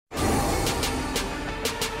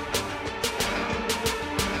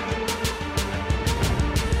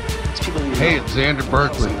Hey, it's Xander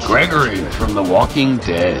Berkeley, Gregory from The Walking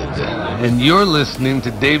Dead. And you're listening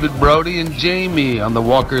to David Brody and Jamie on the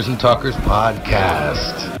Walkers and Talkers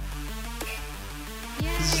podcast.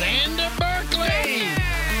 Xander Berkeley!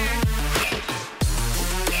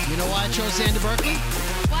 You know why I chose Xander Berkeley?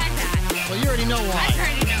 Why that? Well, you already know why. I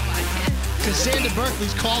already know why. Because Xander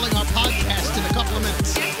Berkeley's calling our podcast in a couple of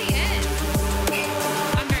minutes. Yes, he is.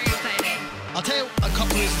 I'm very excited. I'll tell you a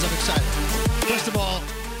couple reasons I'm excited. First of all,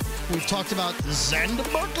 we've talked about Xander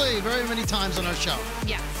Berkeley very many times on our show.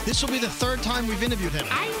 Yes. This will be the third time we've interviewed him.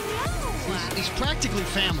 I know. He's practically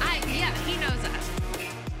family. Yeah, he knows us.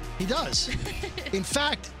 He does. In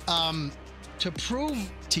fact, to prove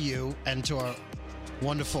to you and to our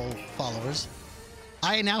wonderful followers,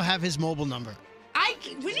 I now have his mobile number.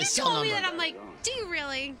 When you His cell told me number. that, I'm like, do you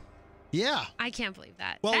really? Yeah. I can't believe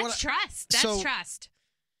that. Well, That's trust. That's trust.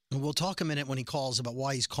 We'll talk a minute when he calls about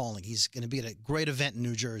why he's calling. He's going to be at a great event in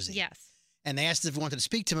New Jersey. Yes. And they asked if we wanted to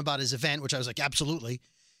speak to him about his event, which I was like, absolutely.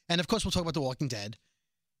 And of course, we'll talk about The Walking Dead.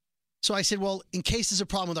 So I said, well, in case there's a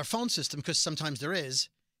problem with our phone system, because sometimes there is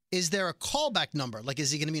there a callback number? Like,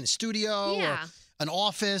 is he going to be in a studio or an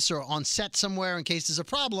office or on set somewhere in case there's a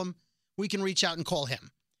problem? We can reach out and call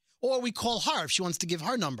him. Or we call her if she wants to give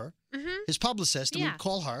her number, his publicist, and we'd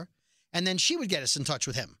call her. And then she would get us in touch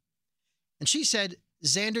with him. And she said,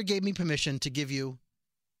 Xander gave me permission to give you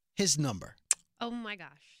his number. Oh, my gosh.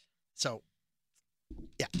 So,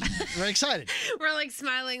 yeah, very excited. We're like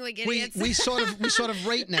smiling like idiots. We sort of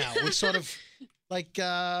rate now. We're sort of like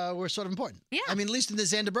we're sort of important. Yeah. I mean, at least in the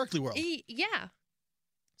Xander Berkeley world. Yeah.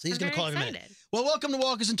 So he's going to call in a minute. Excited. Well, welcome to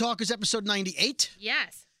Walkers and Talkers, episode 98.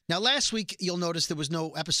 Yes. Now, last week you'll notice there was no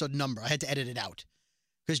episode number. I had to edit it out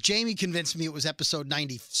because Jamie convinced me it was episode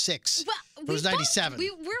 96. Well, it was 97.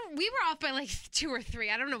 We were off by like 2 or 3.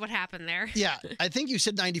 I don't know what happened there. Yeah, I think you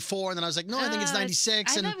said 94, and then I was like, no, I think it's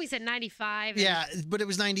 96. I thought we said 95. Yeah, but it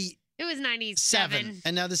was 90. It was 97.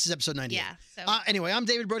 And now this is episode 98. Yeah. So. Anyway, I'm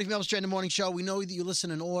David Brody from Elvis Duran in the Morning Show. We know that you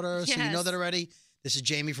listen in order, so you know that already. This is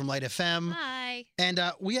Jamie from Light FM. Hi. And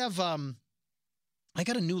we have, I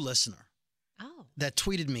got a new listener that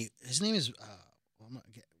tweeted me. His name is, I want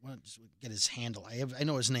to get his handle. I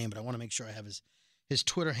know his name, but I want to make sure I have his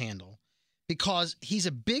Twitter handle because he's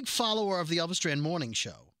a big follower of the Elvis Duran Morning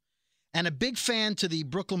Show and a big fan to the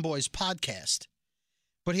Brooklyn Boys podcast.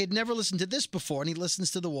 But he had never listened to this before, and he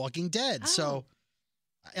listens to The Walking Dead. So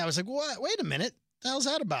I was like, what? Wait a minute. What the hell's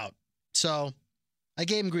that about? So I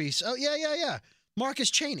gave him grease. Oh, yeah.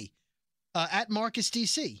 Marcus Cheney at Marcus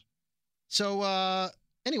DC. So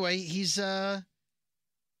anyway, he's got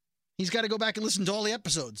to go back and listen to all the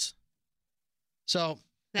episodes. So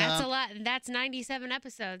that's a lot. That's 97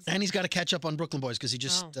 episodes. And he's got to catch up on Brooklyn Boys because he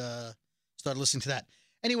just started listening to that.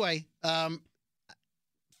 Anyway,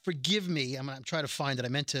 forgive me. I'm trying to find it. I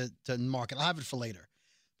meant to mark it. I'll have it for later.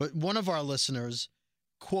 But one of our listeners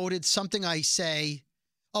quoted something I say,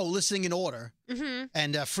 listening in order,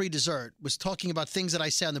 and free dessert, was talking about things that I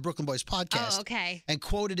say on the Brooklyn Boys podcast. Oh, okay. And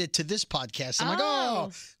quoted it to this podcast. I'm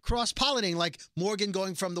like, cross-pollinating, like Morgan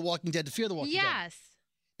going from The Walking Dead to Fear the Walking Dead. Yes.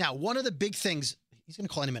 Now, one of the big things, he's going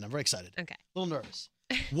to call in a minute. I'm very excited. Okay. A little nervous.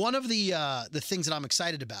 One of the things that I'm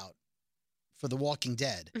excited about for The Walking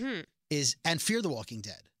Dead is, and Fear the Walking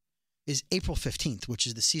Dead, is April 15th, which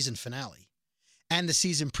is the season finale and the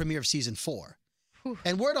season premiere of season 4. Whew.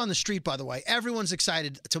 And word on the street, by the way, everyone's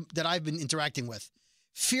excited that I've been interacting with.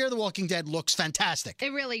 Fear the Walking Dead looks fantastic.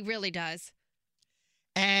 It really, really does.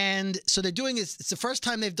 And so they're doing this. It's the first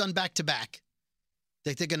time they've done back-to-back.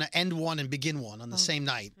 They're going to end one and begin one on the same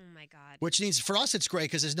night. Oh, my God. Which means, for us, it's great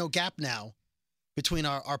because there's no gap now between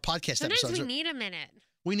our podcast Sometimes episodes. we need a minute.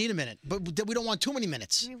 We need a minute, but we don't want too many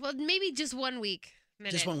minutes. Well, maybe just 1 week.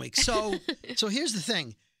 Just 1 week. So here's the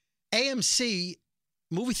thing. AMC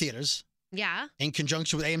movie theaters, in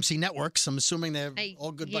conjunction with AMC Networks, I'm assuming they're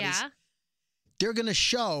all good buddies, they're going to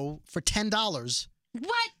show for $10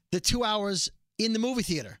 the 2 hours in the movie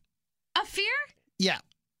theater. A Fear? Yeah.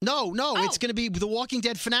 No, it's going to be the Walking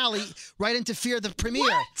Dead finale right into Fear the premiere.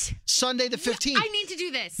 What? Sunday the 15th. I need to do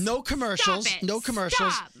this. No commercials. Stop it. No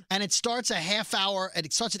commercials. Stop. And it starts a half hour, and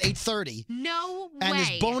it starts at 8:30. No way. And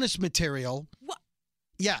there's bonus material. What?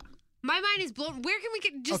 Yeah. My mind is blown. Where can we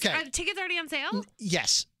get just are the tickets already on sale?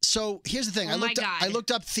 Yes. So here's the thing. Oh I looked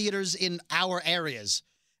up theaters in our areas,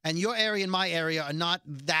 and your area and my area are not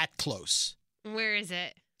that close. Where is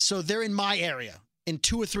it? So they're in my area in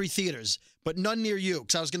 2 or 3 theaters, but none near you,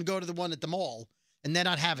 because I was going to go to the one at the mall, and they're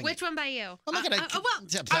not having Which it. one by you? I'm not gonna,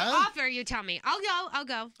 off air, you tell me. I'll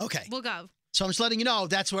go. Okay. We'll go. So I'm just letting you know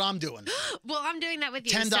that's what I'm doing. Well, I'm doing that with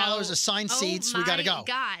you. $10 assigned seats. We got to go. Oh, my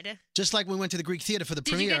God. Just like we went to the Greek Theater for the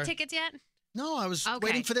premiere. Did you get tickets yet? No, I was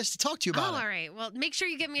waiting for this to talk to you about it. All right. Well, make sure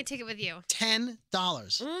you get me a ticket with you. $10.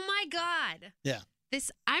 Oh, my God. Yeah.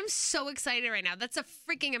 I'm so excited right now. That's a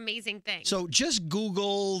freaking amazing thing. So just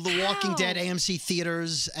Google The Walking Dead AMC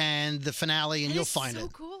theaters and the finale, and you'll find it. So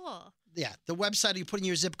cool. Yeah, the website, you put in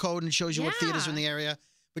your zip code and it shows you what theaters are in the area.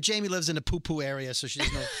 But Jamie lives in a poo-poo area, so she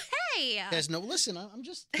doesn't know. Hey! There's no, listen, I'm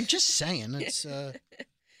just saying. It's,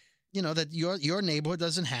 that your neighborhood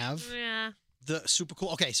doesn't have the super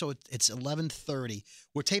cool. Okay, so it's 11:30.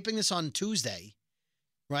 We're taping this on Tuesday,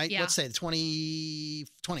 right? Yeah. Let's say the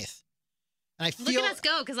 20th. And I feel, look at us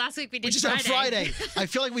go, because last week we did just Friday. on Friday. I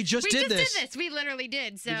feel like we just did this. We literally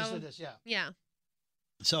did. So. We just did this, yeah. Yeah.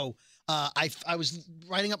 So I was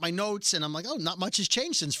writing up my notes, and I'm like, oh, not much has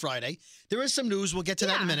changed since Friday. There is some news. We'll get to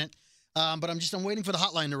that in a minute. But I'm waiting for the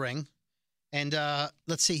hotline to ring. And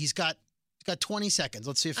let's see. He's got 20 seconds.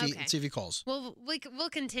 Let's see if he calls. Well, we'll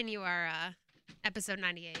continue our episode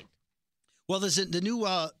 98. Well, there's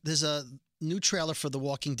a new trailer for The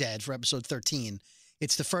Walking Dead for episode 13.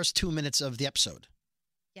 It's the first 2 minutes of the episode.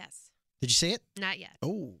 Yes. Did you see it? Not yet.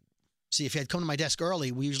 Oh. See, if you had come to my desk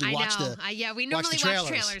early, we usually watch the we normally watch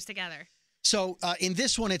trailers together. So in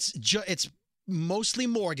this one, it's mostly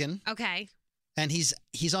Morgan. Okay. And he's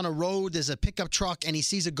on a road. There's a pickup truck, and he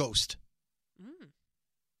sees a ghost.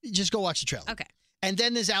 Just go watch the trailer. Okay. And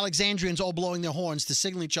then there's Alexandrians all blowing their horns to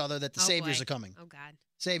signal each other that the saviors are coming. Oh, God.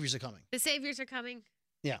 Saviors are coming. The saviors are coming?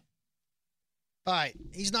 Yeah. All right.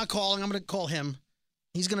 He's not calling. I'm going to call him.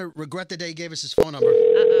 He's going to regret the day he gave us his phone number.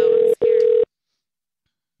 Uh-oh, I'm scared.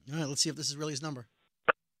 All right. Let's see if this is really his number.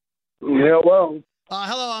 Hello.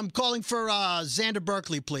 Hello. I'm calling for Xander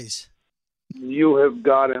Berkeley, please. You have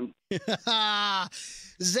got him.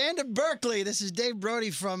 Xander Berkeley, this is Dave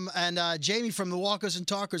Brody and Jamie from the Walkers and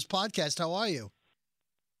Talkers podcast. How are you?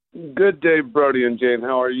 Good, Dave Brody and Jane.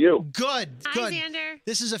 How are you? Good. Hi, Xander.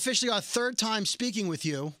 This is officially our third time speaking with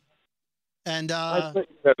you. And I think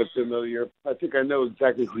that's familiar. I think I know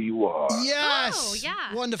exactly who you are. Yes. Oh,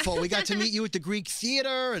 yeah. Wonderful. We got to meet you at the Greek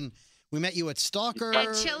Theater, and we met you at Stalker,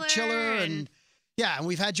 Chiller, and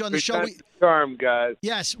we've had you on the show. Charm, guys.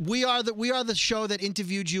 Yes, we are the show that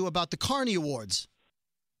interviewed you about the Carney Awards.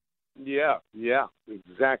 Yeah,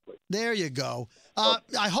 exactly. There you go.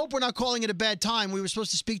 I hope we're not calling it a bad time. We were supposed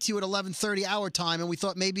to speak to you at 11:30 our time, and we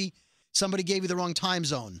thought maybe somebody gave you the wrong time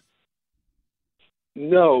zone.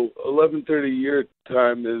 No, 11:30 your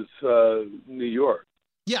time is New York.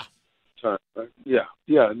 Yeah. Time. Yeah.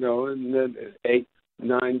 No, and then 8,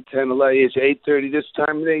 9, 10, 11. It's 8:30 this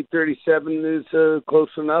time, and 8:37 is close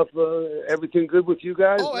enough. Everything good with you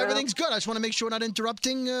guys? Oh, everything's good. I just want to make sure we're not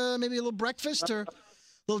interrupting. Maybe a little breakfast or a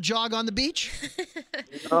little jog on the beach.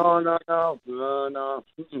 No.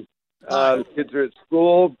 The kids are at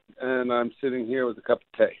school, and I'm sitting here with a cup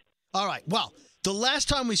of tea. All right. Well, the last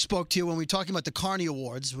time we spoke to you, when we were talking about the Carney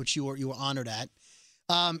Awards, which you were honored at,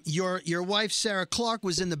 your wife Sarah Clark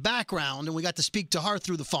was in the background, and we got to speak to her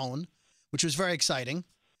through the phone, which was very exciting.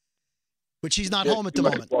 But she's not home at the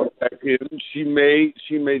moment. She may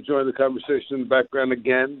join the conversation in the background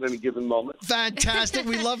again at any given moment. Fantastic.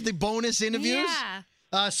 We love the bonus interviews.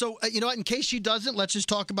 Yeah. So, you know what? In case she doesn't, let's just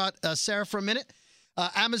talk about Sarah for a minute.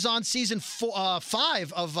 Amazon season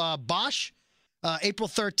 5 of Bosch, April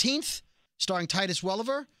 13th, starring Titus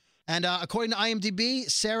Welliver. And according to IMDb,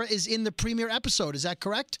 Sarah is in the premiere episode. Is that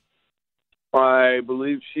correct? I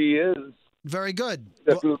believe she is. Very good.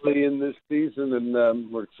 Definitely in this season,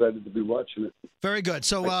 and we're excited to be watching it. Very good.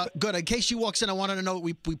 So, good. In case she walks in, I wanted to know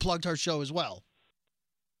we plugged her show as well.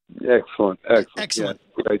 Excellent. Yeah,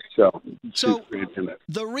 great show. So,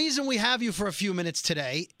 the reason we have you for a few minutes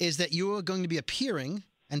today is that you are going to be appearing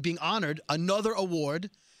and being honored another award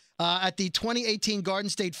at the 2018 Garden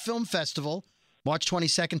State Film Festival, March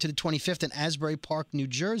 22nd to the 25th in Asbury Park, New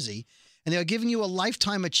Jersey. And they're giving you a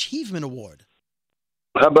Lifetime Achievement Award.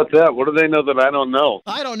 How about that? What do they know that I don't know?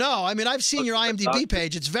 I don't know. I mean, I've seen your IMDb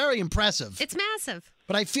page. It's very impressive. It's massive.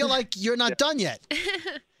 But I feel like you're not done yet.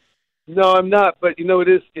 No, I'm not. But, you know, it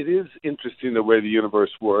is interesting the way the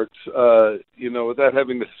universe works, without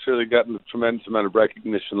having necessarily gotten a tremendous amount of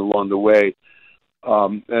recognition along the way.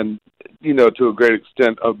 And, to a great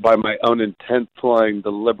extent, by my own intent, flying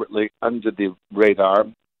deliberately under the radar,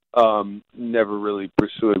 never really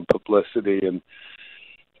pursuing publicity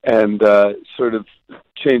and sort of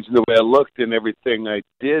changing the way I looked in everything I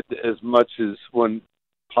did as much as one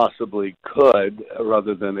possibly could,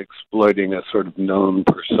 rather than exploiting a sort of known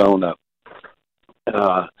persona.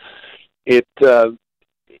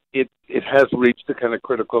 it has reached a kind of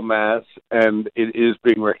critical mass, and it is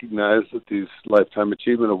being recognized at these Lifetime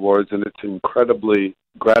Achievement Awards, and it's incredibly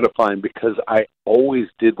gratifying because I always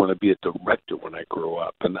did want to be a director when I grew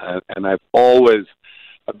up, and I've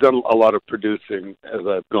done a lot of producing as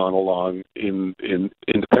I've gone along in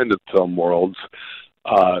independent film worlds.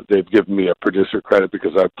 They've given me a producer credit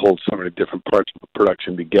because I've pulled so many different parts of the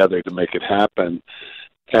production together to make it happen,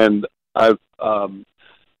 and I've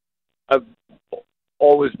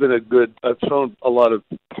always been I've thrown a lot of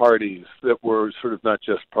parties that were sort of not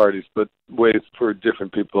just parties, but ways for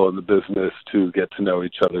different people in the business to get to know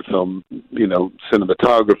each other,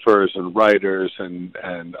 cinematographers and writers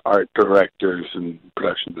and art directors and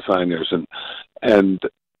production designers and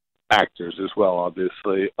actors as well,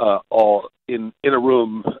 obviously, all in a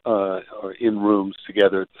room or in rooms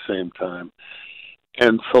together at the same time,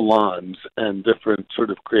 and salons and different sort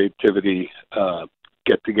of creativity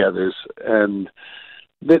get-togethers, and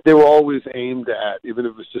they were always aimed at, even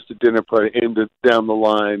if it was just a dinner party, aimed at down the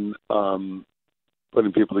line,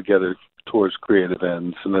 putting people together towards creative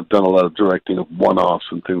ends. And I've done a lot of directing of one-offs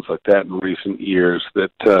and things like that in recent years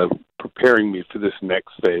that preparing me for this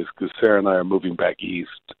next phase, because Sarah and I are moving back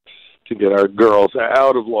east to get our girls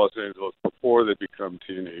out of Los Angeles before they become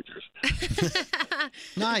teenagers.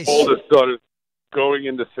 Nice. Oldest daughter going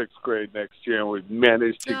into 6th grade next year, and we've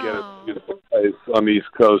managed to get a beautiful place on the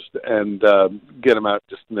East Coast and get them out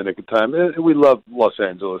just in the nick of time. We love Los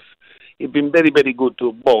Angeles. It's been very, very good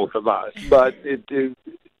to both of us, but it is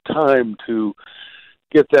time to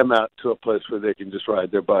get them out to a place where they can just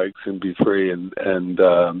ride their bikes and be free and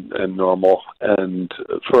normal. And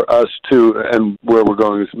for us too, and where we're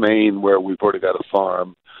going is Maine, where we've already got a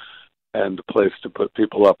farm and a place to put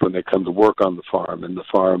people up when they come to work on the farm. And the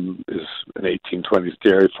farm is an 1820s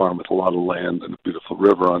dairy farm with a lot of land and a beautiful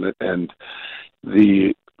river on it. And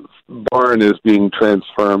the barn is being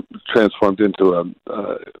transformed into a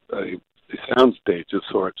soundstage of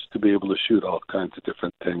sorts to be able to shoot all kinds of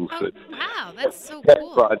different things. Wow, that's so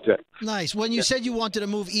cool. Project. Nice. When you said you wanted to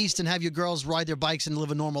move east and have your girls ride their bikes and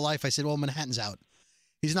live a normal life, I said, well, Manhattan's out.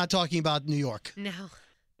 He's not talking about New York. No.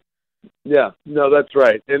 Yeah, no, that's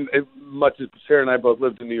right. And much as Sarah and I both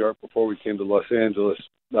lived in New York before we came to Los Angeles,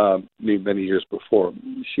 many years before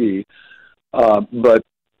she, and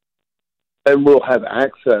we'll have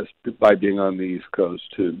access by being on the East Coast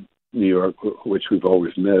to New York, which we've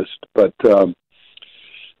always missed. But we'll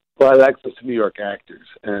have access to New York actors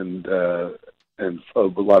and a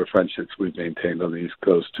lot of friendships we've maintained on the East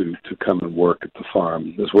Coast to come and work at the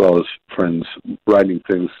farm, as well as friends writing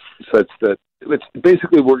things such that it's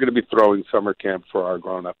basically we're going to be throwing summer camp for our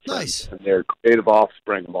grown-up friends. Nice. And they're creative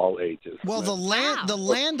offspring of all ages. Well, the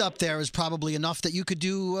land up there is probably enough that you could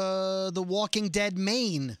do The Walking Dead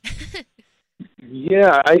Maine.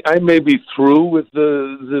 Yeah, I may be through with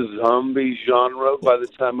the zombie genre by the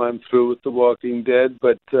time I'm through with The Walking Dead,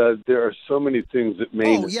 but there are so many things that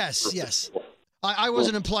Maine. Oh, yes. I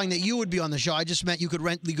wasn't implying that you would be on the show. I just meant you could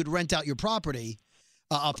rent out your property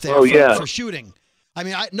up there for shooting. I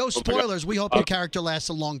mean, no spoilers. We hope your character lasts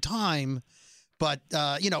a long time, but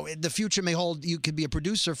the future may hold. You could be a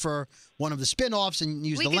producer for one of the spin-offs and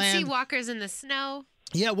use the land. We could see Walkers in the Snow.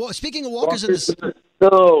 Yeah. Well, speaking of Walkers in the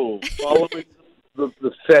Snow, following the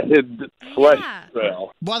fetid flesh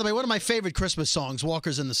trail. By the way, one of my favorite Christmas songs,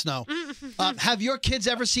 "Walkers in the Snow." Have your kids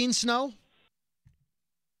ever seen snow?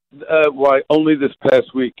 Why, only this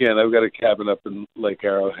past weekend. I've got a cabin up in Lake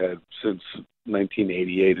Arrowhead since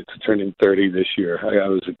 1988. It's turning 30 this year. I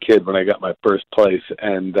was a kid when I got my first place,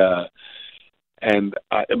 and I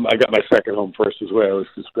got my second home first, is the way I was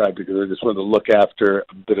described, because I just wanted to look after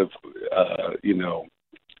a bit of,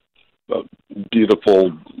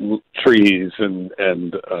 beautiful trees and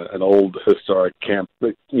an old historic camp,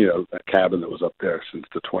 a cabin that was up there since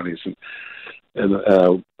the 20s,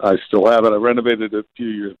 and I still have it. I renovated it a few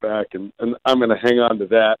years back, and I'm going to hang on to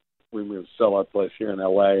that. We're going to sell our place here in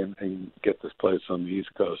L.A. and get this place on the East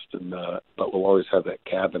Coast, but we'll always have that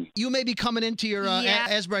cabin. You may be coming into your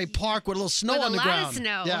Asbury Park with a little snow on the ground. A lot of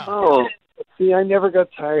snow. Yeah. Oh, see, I never got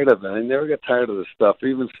tired of it. I never got tired of this stuff,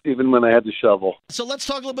 even when I had to shovel. So let's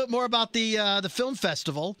talk a little bit more about the film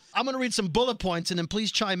festival. I'm going to read some bullet points, and then please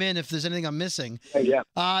chime in if there's anything I'm missing. Yeah.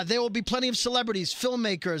 There will be plenty of celebrities,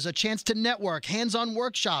 filmmakers, a chance to network, hands-on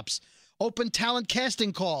workshops, open talent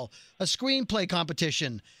casting call, a screenplay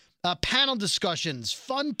competition, panel discussions,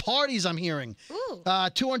 fun parties, I'm hearing.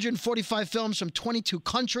 245 films from 22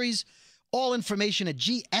 countries. All information at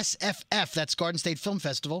GSFF, that's Garden State Film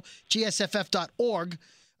Festival, gsff.org.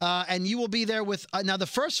 And you will be there with, now the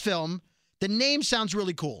first film, the name sounds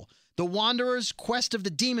really cool. The Wanderers, Quest of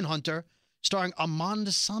the Demon Hunter, starring Armand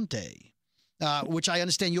Assante. which I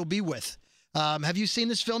understand you'll be with. Have you seen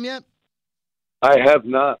this film yet? I have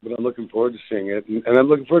not, but I'm looking forward to seeing it, and I'm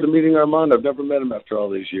looking forward to meeting Armand. I've never met him after all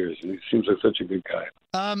these years, and he seems like such a good guy.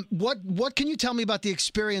 What can you tell me about the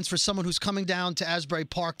experience for someone who's coming down to Asbury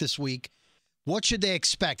Park this week? What should they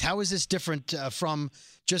expect? How is this different from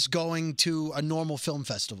just going to a normal film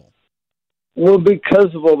festival? Well,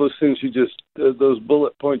 because of all those things those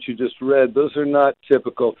bullet points you just read, those are not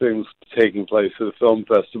typical things taking place at a film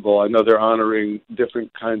festival. I know they're honoring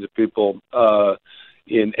different kinds of people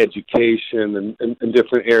in education and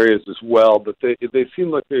different areas as well, but they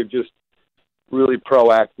seem like they're just really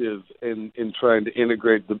proactive in trying to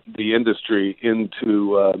integrate the industry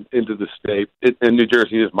into the state. And New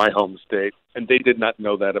Jersey is my home state, and they did not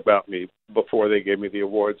know that about me before they gave me the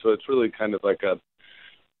award. So it's really kind of like a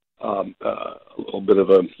little bit of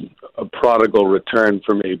a prodigal return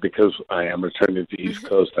for me, because I am returning to the East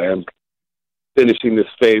Coast. I am finishing this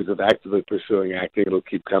phase of actively pursuing acting. It'll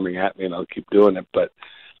keep coming at me, and I'll keep doing it. But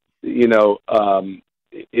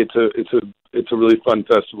it's a really fun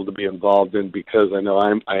festival to be involved in, because I know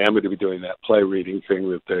I am going to be doing that play reading thing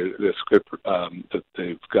that the script that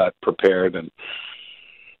they've got prepared, and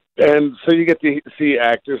so you get to see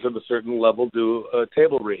actors of a certain level do a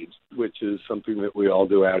table read, which is something that we all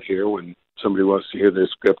do out here when somebody wants to hear their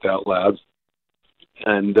script out loud,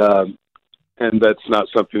 and that's not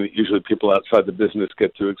something that usually people outside the business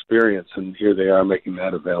get to experience. And here they are making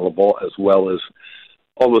that available, as well as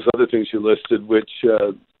all those other things you listed, which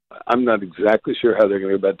I'm not exactly sure how they're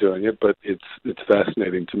going to go about doing it, but it's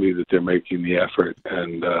fascinating to me that they're making the effort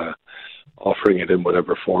and offering it in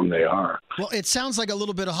whatever form they are. Well, it sounds like a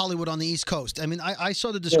little bit of Hollywood on the East Coast. I mean, I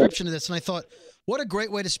saw the description of this, and I thought, what a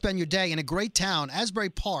great way to spend your day in a great town. Asbury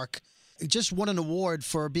Park just won an award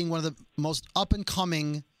for being one of the most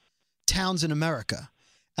up-and-coming towns in America.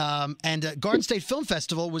 And Garden State Film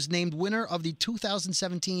Festival was named winner of the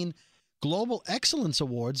 2017 Global Excellence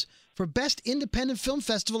Awards for Best Independent Film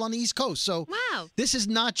Festival on the East Coast. So this is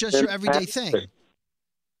not just your everyday thing.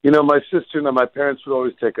 My sister and my parents would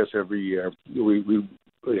always take us every year. We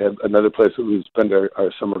had another place that we would spend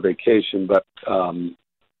our summer vacation, but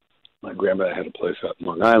my grandmother had a place out in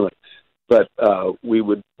Long Island. But we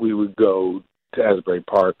would go to Asbury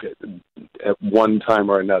Park at one time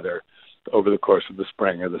or another over the course of the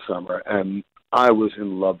spring or the summer, and I was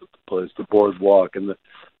in love with the place, the boardwalk and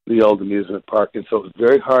the old amusement park. And so it was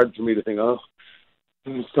very hard for me to think,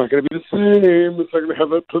 it's not going to be the same. It's not going to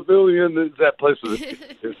have a pavilion. That place was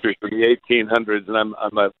history from the 1800s, and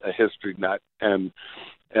I'm a history nut, and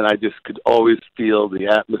I just could always feel the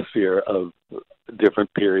atmosphere of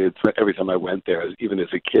different periods. Every time I went there, even as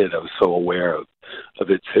a kid, I was so aware of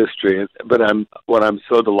its history. But what I'm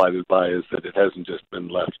so delighted by is that it hasn't just been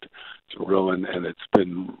left to ruin, and it's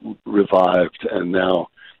been revived, and now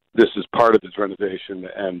this is part of its renovation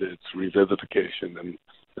and its revivification, and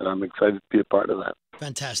I'm excited to be a part of that.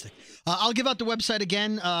 Fantastic. I'll give out the website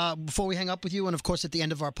again before we hang up with you, and of course at the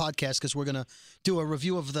end of our podcast, because we're going to do a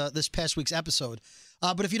review of this past week's episode.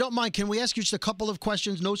 But if you don't mind, can we ask you just a couple of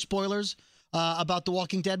questions, no spoilers, about The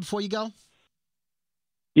Walking Dead before you go?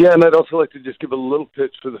 Yeah, and I'd also like to just give a little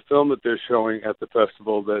pitch for the film that they're showing at the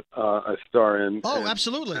festival that I star in. Oh,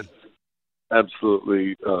 absolutely.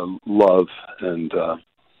 Absolutely love, and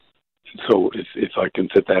so if I can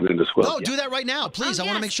fit that in as well. No, do that right now, please. I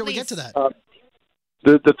want to make sure we get to that.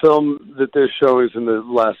 The film that they're showing is in the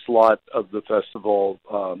last slot of the festival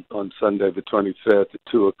on Sunday the 25th at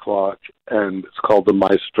 2 o'clock, and it's called The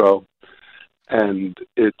Maestro. And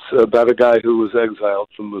it's about a guy who was exiled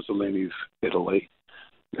from Mussolini's Italy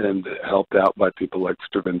and helped out by people like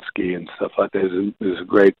Stravinsky and stuff like that. He's a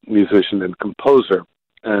great musician and composer.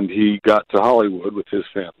 And he got to Hollywood with his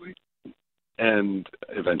family and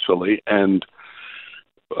eventually, and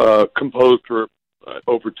composed for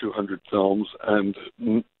over 200 films, and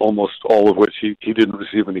almost all of which he didn't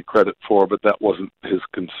receive any credit for, but that wasn't his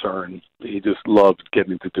concern. He just loved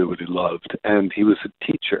getting to do what he loved. And he was a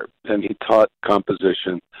teacher, and he taught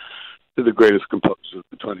composition to the greatest composers of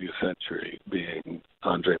the 20th century, being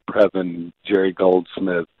Andre Previn, Jerry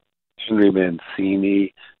Goldsmith, Henry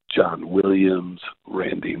Mancini, John Williams,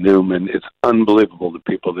 Randy Newman. It's unbelievable the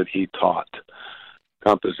people that he taught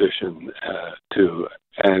composition to.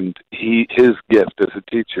 And his gift as a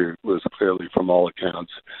teacher was clearly, from all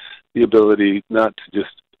accounts, the ability not to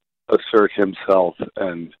just assert himself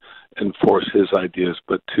and enforce his ideas,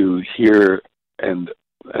 but to hear and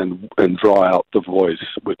draw out the voice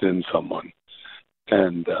within someone.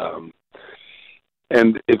 And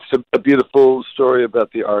it's a beautiful story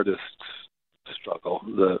about the artist's struggle,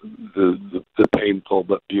 the painful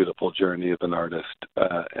but beautiful journey of an artist.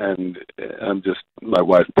 And my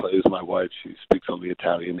wife plays my wife. She speaks only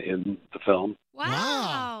Italian in the film.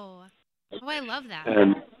 Wow. Oh, I love that.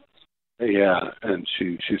 And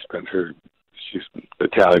she spent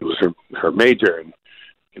Italian was her major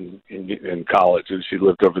in college, and she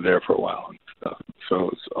lived over there for a while and stuff. So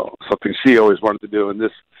it's something she always wanted to do. And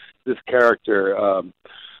this character,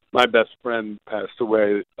 my best friend passed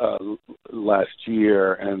away last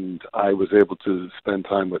year, and I was able to spend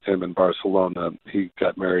time with him in Barcelona. He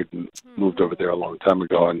got married and moved over there a long time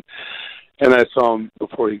ago, and I saw him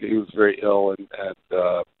before he was very ill, and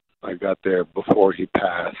I got there before he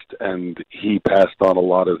passed, and he passed on a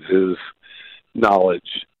lot of his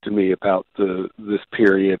knowledge to me about this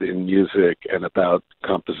period in music and about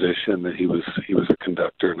composition. That he was a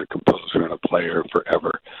conductor and a composer and a player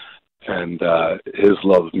forever. And his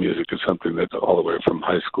love of music is something that all the way from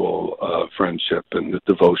high school friendship and the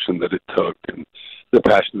devotion that it took and the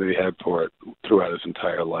passion that he had for it throughout his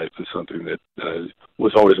entire life is something that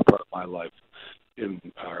was always a part of my life in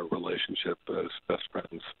our relationship as best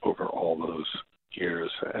friends over all those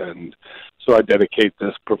years. And so I dedicate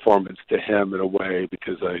this performance to him in a way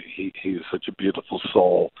because he is such a beautiful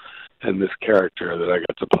soul, and this character that I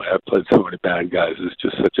got to play, I've played so many bad guys, is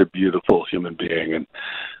just such a beautiful human being, and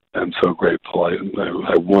I'm so grateful.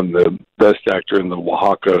 I won the Best Actor in the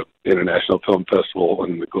Oaxaca International Film Festival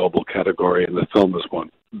in the global category, and the film has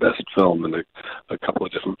won Best Film in a couple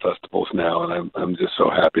of different festivals now, and I'm just so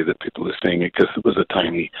happy that people are seeing it because it was a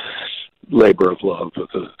tiny labor of love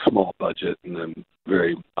with a small budget, and I'm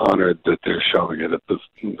very honored that they're showing it at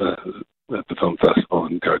the film festival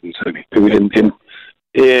in Garden City,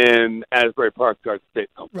 in Asbury Park, Garden State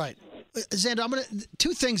Film. Right. Xander,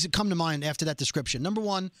 two things that come to mind after that description. Number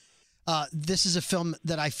one, this is a film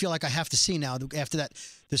that I feel like I have to see now after that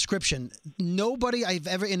description. Nobody I've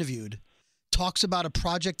ever interviewed talks about a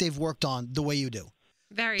project they've worked on the way you do.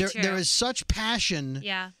 Very true. There is such passion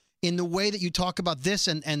in the way that you talk about this,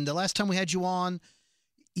 and the last time we had you on,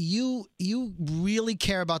 you really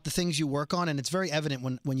care about the things you work on, and it's very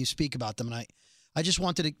evident when you speak about them. And I just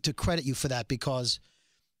wanted to credit you for that, because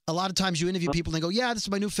a lot of times you interview people and they go, yeah, this is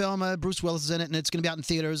my new film, Bruce Willis is in it, and it's going to be out in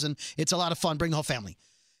theaters, and it's a lot of fun, bring the whole family.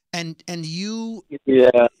 And you... Yeah.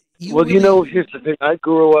 Well, really... here's the thing. I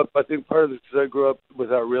grew up, I think part of this is I grew up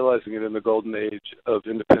without realizing it in the golden age of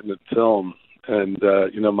independent film. And,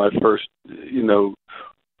 my first,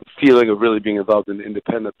 feeling of really being involved in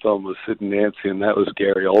independent film was Sid and Nancy, and that was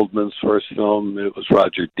Gary Oldman's first film. It was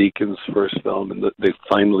Roger Deakins' first film, and they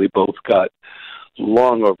finally both got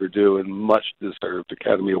long overdue and much deserved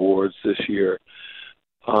Academy Awards this year.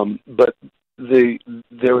 But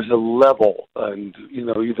there was a level, and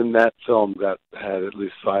even that film had at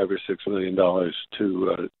least $5 or $6 million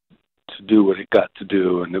to do what it got to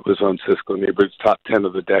do, and it was on Siskel and Ebert's top 10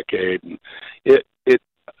 of the decade, and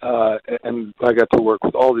and I got to work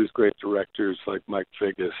with all these great directors like Mike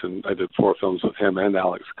Figgis, and I did 4 films with him and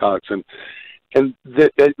Alex Cox, and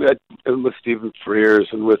with Stephen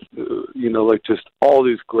Frears, and with just all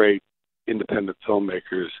these great independent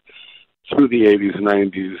filmmakers through the 80s and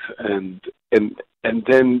 90s, and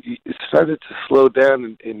then it started to slow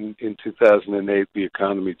down in 2008. The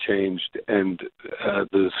economy changed, and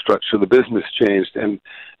the structure of the business changed, and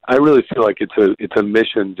I really feel like it's a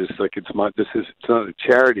mission, just like it's not a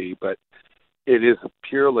charity, but it is a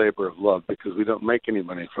pure labor of love, because we don't make any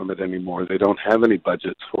money from it anymore. They don't have any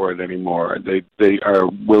budgets for it anymore. They are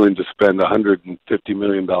willing to spend $150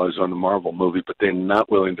 million on a Marvel movie, but they're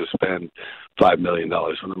not willing to spend $5 million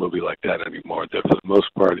on a movie like that anymore. For the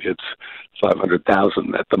most part, it's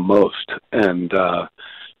 $500,000 at the most. And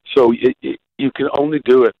so you can only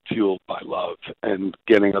do it fueled by love and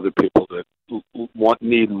getting other people that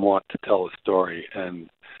need and want to tell a story. And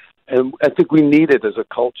I think we need it as a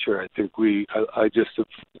culture. I think I just have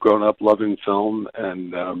grown up loving film,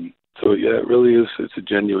 and so yeah, it really is. It's a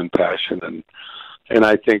genuine passion, and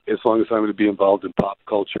I think as long as I'm going to be involved in pop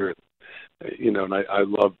culture, and I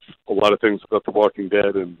love a lot of things about The Walking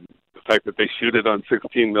Dead, and the fact that they shoot it on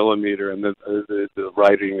 16 millimeter, and the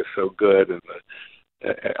writing is so good, and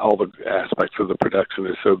all the aspects of the production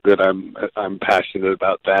is so good. I'm passionate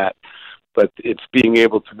about that, but it's being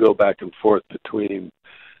able to go back and forth between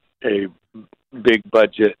a big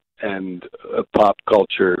budget and a pop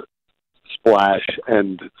culture splash,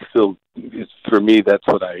 and still, for me, that's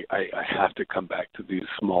what I have to come back to, these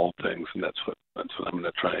small things, and that's what I'm going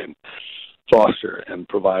to try and foster and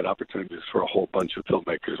provide opportunities for a whole bunch of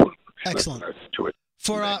filmmakers. Excellent.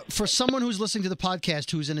 For someone who's listening to the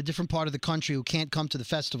podcast who's in a different part of the country who can't come to the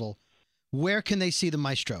festival, where can they see the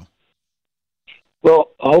Maestro?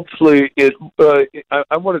 Well, hopefully,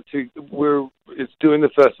 I wanted to. it's doing the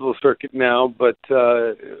festival circuit now, but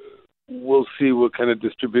we'll see what kind of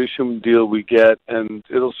distribution deal we get, and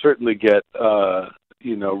it'll certainly get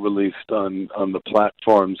released on the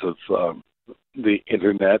platforms of the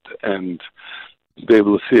internet, and be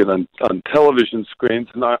able to see it on television screens.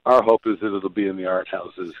 And our hope is that it'll be in the art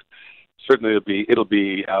houses. Certainly it'll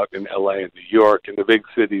be out in LA and New York and the big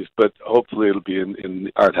cities, but hopefully it'll be in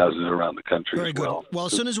the art houses around the country Very as good. well. Well,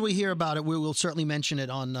 as soon as we hear about it, we will certainly mention it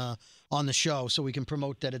on the show, so we can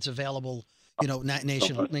promote that it's available,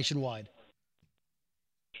 nationwide.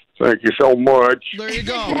 Thank you so much. There you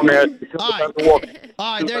go. All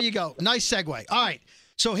right, there you go. Nice segue. All right,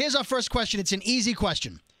 so here's our first question. It's an easy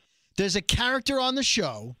question. There's a character on the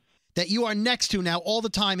show that you are next to now all the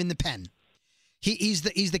time in the pen. He's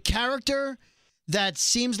the character that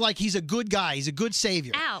seems like he's a good guy. He's a good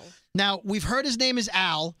savior. Al. Now, we've heard his name is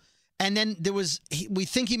Al, and then we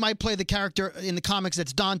think he might play the character in the comics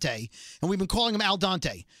that's Dante, and we've been calling him Al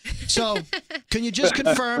Dante. So can you just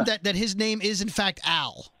confirm that his name is, in fact,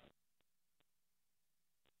 Al?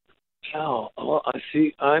 Al. Well, I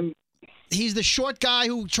see. He's the short guy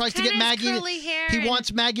who tries to get Maggie. Curly hair. He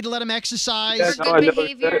wants Maggie to let him exercise. For good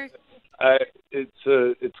behavior.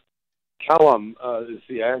 It's Callum is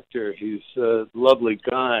the actor. He's a lovely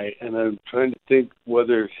guy, and I'm trying to think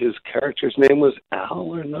whether his character's name was Al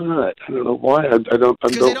or not. I don't know why.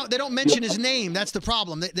 Because they don't mention his name. That's the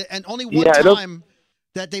problem. And only one time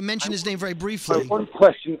that they mention his name very briefly. One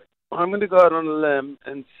question. I'm going to go out on a limb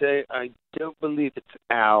and say I don't believe it's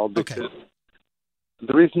Al, because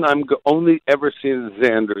the reason I'm only ever seen as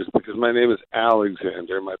Xander is because my name is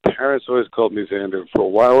Alexander. My parents always called me Xander. For a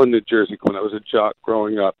while in New Jersey, when I was a jock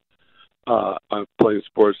growing up, playing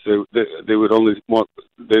sports, they would only want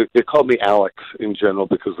they called me Alex in general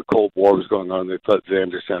because the Cold War was going on. They thought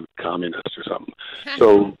Xander sounded communist or something,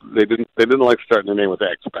 so they didn't like starting their name with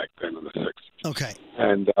X back then in the 60s. Okay.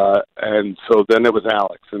 And so then it was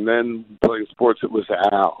Alex, and then playing sports it was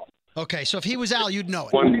Al. Okay, so if he was Al, you'd know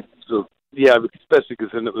it. Yeah, especially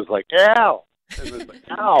because then it was like Al. And it was like,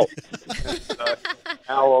 Al. And,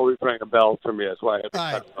 Al always rang a bell for me. That's why I had to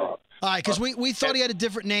cut it off. All right, because we thought he had a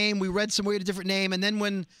different name. We read somewhere he had a different name. And then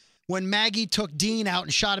when Maggie took Dean out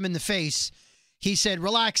and shot him in the face, he said,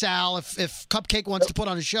 "Relax, Al, if Cupcake wants to put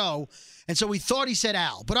on a show." And so we thought he said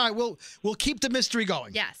Al. But all right, we'll keep the mystery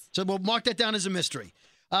going. Yes. So we'll mark that down as a mystery.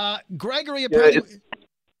 Gregory apparently...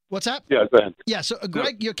 What's that? Yeah, go ahead. Yeah, so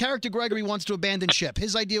your character Gregory wants to abandon ship.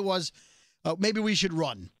 His idea was maybe we should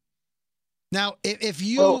run. Now, if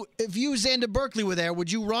you Xander Berkeley were there,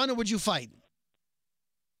 would you run or would you fight?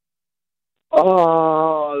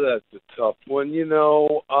 Oh, that's a tough one.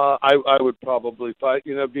 I would probably fight.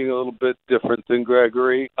 Being a little bit different than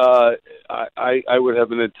Gregory, I would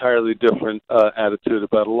have an entirely different attitude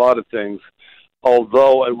about a lot of things.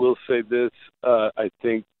 Although I will say this, I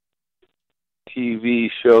think TV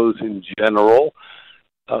shows in general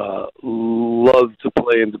love to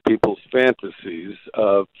play into people's fantasies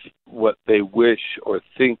of what they wish or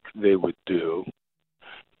think they would do,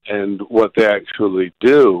 and what they actually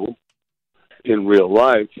do in real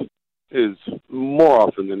life is more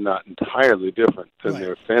often than not entirely different than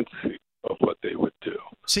their fantasy of what they would do.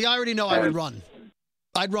 See, I already know I would run.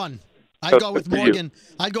 I'd run. I'd go with Morgan.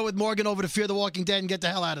 I'd go with Morgan over to Fear the Walking Dead and get the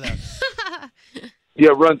hell out of there.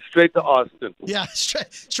 Yeah, run straight to Austin. Yeah,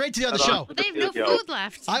 straight to the other show. They have no food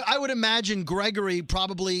left. I would imagine Gregory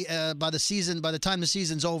probably by the time the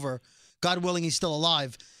season's over, God willing he's still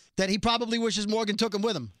alive, that he probably wishes Morgan took him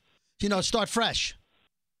with him. Start fresh.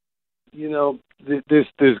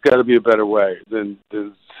 There's got to be a better way than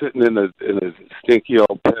sitting in a stinky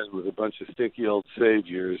old pen with a bunch of stinky old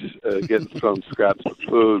saviors getting thrown scraps of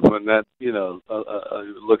food when that,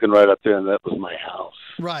 looking right up there, and that was my house.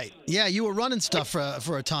 Right. Yeah, you were running stuff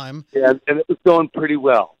for a time. Yeah, and it was going pretty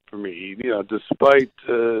well for me, despite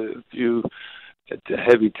a few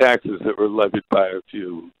heavy taxes that were levied by a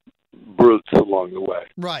few brutes along the way.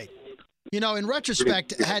 Right. In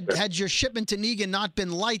retrospect, had your shipment to Negan not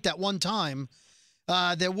been light that one time,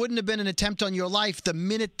 there wouldn't have been an attempt on your life the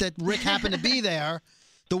minute that Rick happened to be there.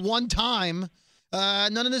 The one time,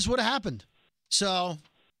 none of this would have happened. So,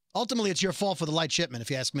 ultimately, it's your fault for the light shipment,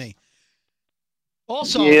 if you ask me.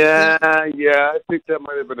 Also, yeah, I think that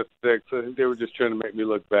might have been a fix. I think they were just trying to make me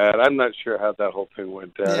look bad. I'm not sure how that whole thing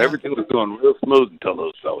went down. Yeah. Everything was going real smooth until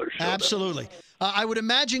those sellers showed Absolutely. up. I would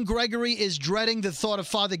imagine Gregory is dreading the thought of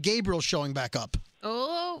Father Gabriel showing back up.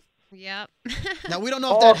 Oh, yep. Now, we don't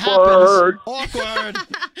know if that happens.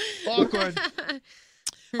 Awkward.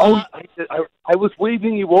 Oh, I was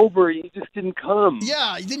waving you over, and you just didn't come.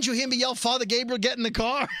 Yeah, didn't you hear me yell, Father Gabriel, get in the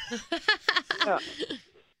car? Yeah.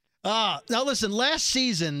 Now listen, last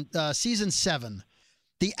season, season 7,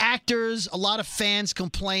 the actors, a lot of fans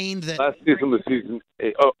complained that last season was season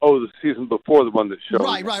 8. The season before the one that showed.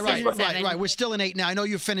 Right. We're still in 8 now. I know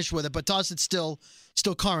you're finished with it, but to us it's still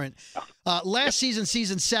current. Last season,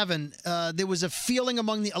 season 7, there was a feeling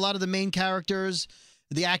among a lot of the main characters,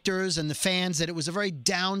 the actors and the fans, that it was a very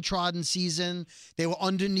downtrodden season. They were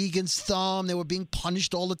under Negan's thumb. They were being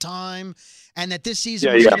punished all the time. And that this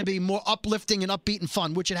season was going to be more uplifting and upbeat and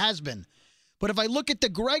fun, which it has been. But if I look at the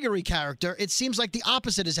Gregory character, it seems like the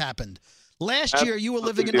opposite has happened. Last year, you were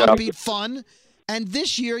living in upbeat fun, and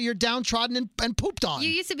this year, you're downtrodden and pooped on. You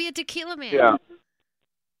used to be a tequila man.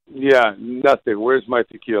 Yeah, nothing. Where's my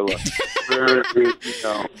tequila?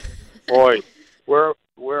 Boy,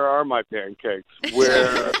 where are my pancakes?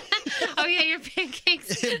 Where? Oh yeah, your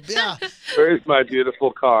pancakes. Yeah. Where's my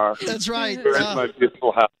beautiful car? That's right. Where's my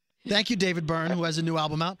beautiful house? Thank you, David Byrne, who has a new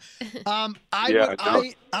album out.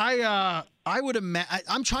 I would imagine.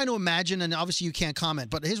 I'm trying to imagine, and obviously you can't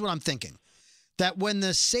comment, but here's what I'm thinking: that when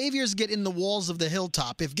the Saviors get in the walls of the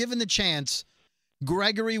hilltop, if given the chance,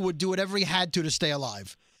 Gregory would do whatever he had to stay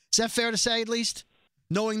alive. Is that fair to say, at least,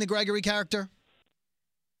 knowing the Gregory character?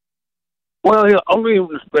 Well, only in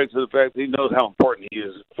respect to the fact that he knows how important he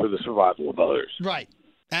is for the survival of others. Right,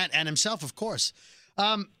 and himself, of course.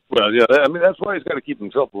 Well, yeah, I mean, that's why he's got to keep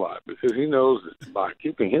himself alive, because he knows that by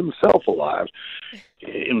keeping himself alive,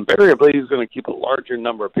 invariably he's going to keep a larger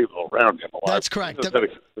number of people around him alive. That's correct.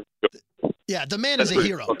 The man is a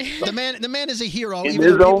hero. The man is a hero. In even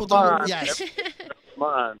his though own mind. Yes.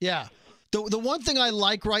 Mind. Yeah. The one thing I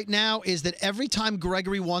like right now is that every time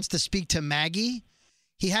Gregory wants to speak to Maggie,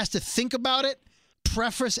 he has to think about it,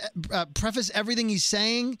 preface everything he's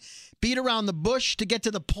saying, beat around the bush to get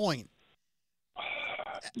to the point.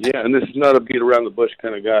 Yeah, and this is not a beat around the bush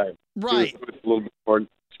kind of guy. Right. It's a little bit more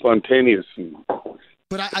spontaneous.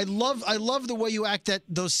 But I love the way you act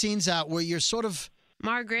those scenes out where you're sort of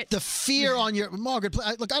Margaret. The fear on your Margaret.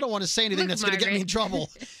 Look, I don't want to say anything that's going to get me in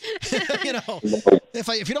trouble.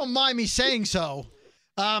 If you don't mind me saying so.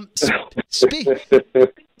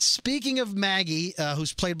 Speaking of Maggie,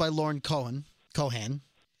 who's played by Lauren Cohan,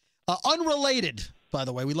 unrelated, by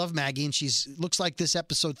the way, we love Maggie, and looks like this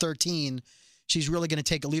episode 13. She's really going to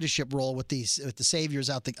take a leadership role with the Saviors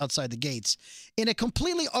outside the gates. In a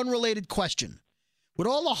completely unrelated question, with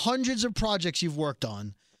all the hundreds of projects you've worked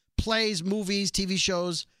on, plays, movies, TV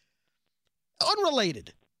shows,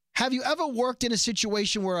 unrelated, have you ever worked in a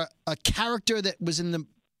situation where a character that was in the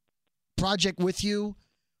project with you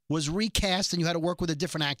was recast and you had to work with a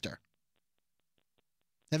different actor?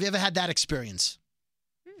 Have you ever had that experience?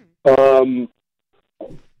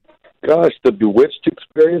 Gosh, the Bewitched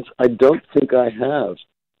experience, I don't think I have.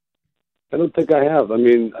 I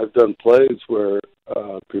mean, I've done plays where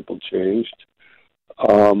people changed,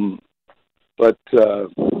 but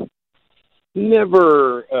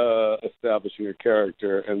never establishing a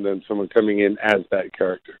character and then someone coming in as that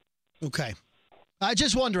character. Okay.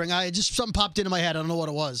 Just wondering. Something popped into my head. I don't know what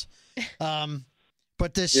it was.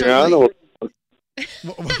 But there's certainly... Yeah, I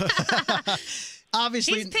know.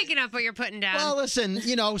 Obviously, he's picking up what you're putting down. Well, listen,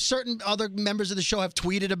 certain other members of the show have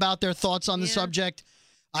tweeted about their thoughts on the subject.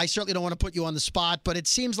 I certainly don't want to put you on the spot, but it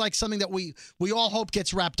seems like something that we all hope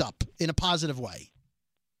gets wrapped up in a positive way.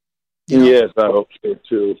 Yes, I hope so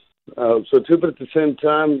too. But at the same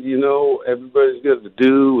time, everybody's got to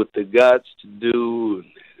do what they got to do.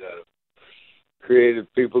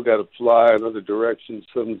 Creative people got to fly in other directions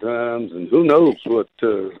sometimes, and who knows what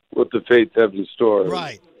the fates have in store.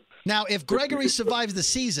 Right. Now, if Gregory survives the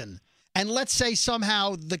season, and let's say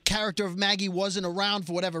somehow the character of Maggie wasn't around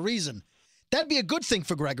for whatever reason, that'd be a good thing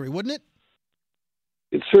for Gregory, wouldn't it?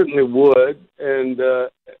 It certainly would, and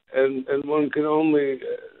one can only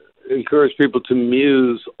encourage people to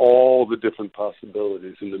muse all the different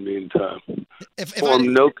possibilities in the meantime.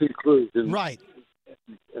 Form no conclusion. Right.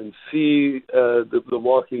 And see The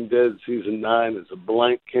Walking Dead Season 9 as a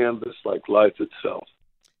blank canvas like life itself.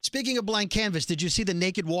 Speaking of blank canvas, did you see The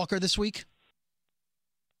Naked Walker this week?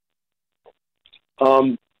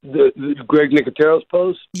 The Greg Nicotero's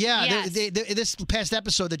post? Yeah, yes. This past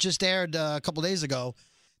episode that just aired a couple days ago,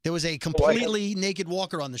 there was a completely naked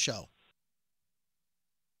Walker on the show.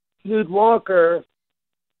 Nude Walker?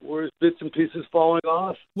 Were his bits and pieces falling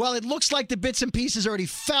off? Well, it looks like the bits and pieces already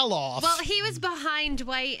fell off. Well, he was behind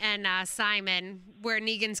Dwight and Simon where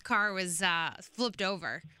Negan's car was flipped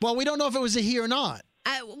over. Well, we don't know if it was a he or not.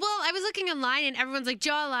 I was looking online, and everyone's like,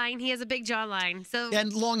 jawline. He has a big jawline.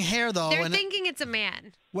 And long hair, though. They're thinking it's a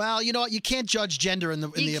man. Well, you know what? You can't judge gender in the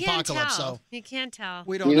apocalypse. Tell. So you can't tell.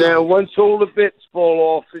 We don't know. Once all the bits fall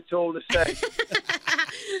off, it's all the same.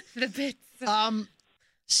 The bits.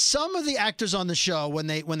 some of the actors on the show when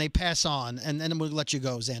they pass on, and then we'll let you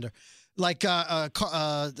go, Xander. Like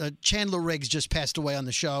Chandler Riggs just passed away on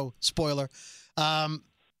the show. Spoiler.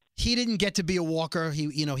 He didn't get to be a walker.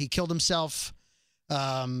 He killed himself.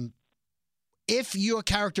 If your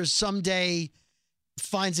character someday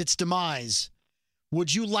finds its demise,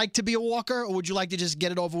 would you like to be a walker, or would you like to just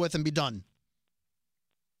get it over with and be done?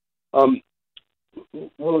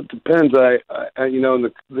 Well, it depends. I in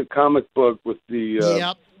the comic book with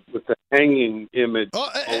the with the hanging image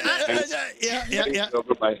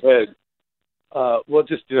over my head. Well,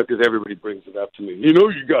 just because everybody brings it up to me. You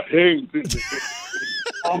got hanged.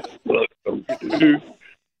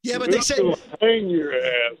 Yeah, but they said hang your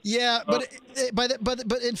ass. Yeah, but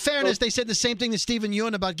in fairness, they said the same thing to Stephen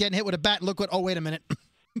Yeun about getting hit with a bat. And look what. Oh, wait a minute.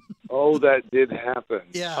 Oh, that did happen.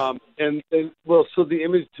 Yeah. So the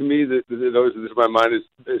image to me that always is in my mind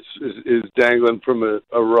is dangling from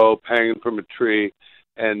a rope, hanging from a tree,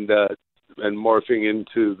 and morphing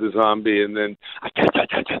into the zombie, and then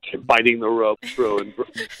biting the rope through and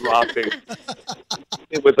dropping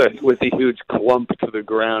with a huge clump to the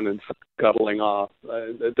ground and scuttling off.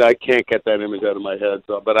 I can't get that image out of my head,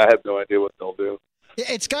 but I have no idea what they'll do.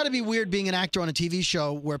 It's got to be weird being an actor on a TV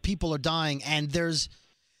show where people are dying, and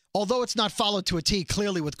although it's not followed to a T,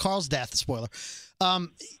 clearly with Carl's death, spoiler,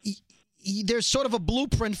 there's sort of a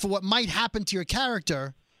blueprint for what might happen to your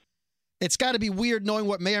character. It's got to be weird knowing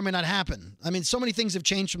what may or may not happen. I mean, so many things have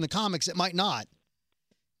changed from the comics, it might not.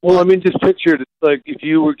 Well, I mean, just picture it. It's like if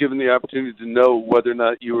you were given the opportunity to know whether or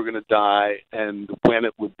not you were going to die and when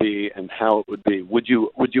it would be and how it would be. Would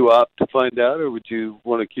you opt to find out, or would you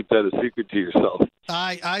want to keep that a secret to yourself?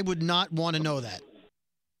 I would not want to know that.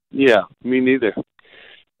 Yeah, me neither.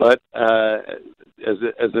 But as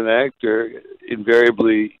an actor,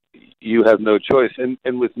 invariably you have no choice.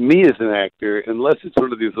 And with me as an actor, unless it's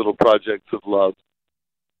one of these little projects of love,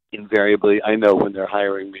 invariably I know when they're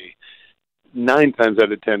hiring me. 9 times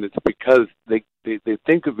out of 10, it's because they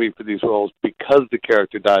think of me for these roles because the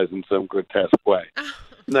character dies in some grotesque way.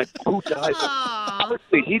 Like, who dies?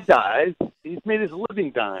 Obviously, he dies. He's made his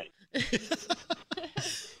living dying.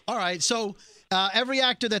 All right, so every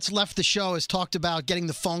actor that's left the show has talked about getting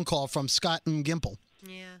the phone call from Scott and Gimple.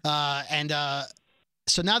 Yeah.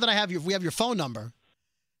 So now that we have your phone number,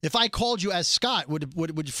 if I called you as Scott, would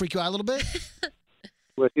it freak you out a little bit?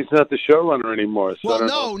 Well, he's not the showrunner anymore. So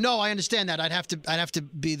well, no, I understand that. I'd have to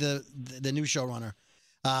be the new showrunner.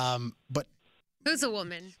 But who's a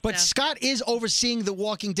woman? But so. Scott is overseeing the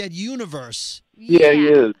Walking Dead universe. Yeah, he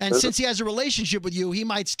is. And since he has a relationship with you, he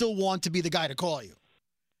might still want to be the guy to call you.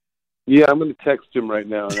 Yeah, I'm going to text him right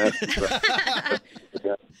now and ask him.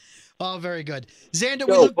 Yeah. Oh, very good. Xander,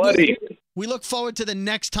 we look forward to the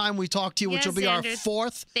next time we talk to you, which will be Xander, our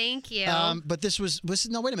 4th. Thank you. But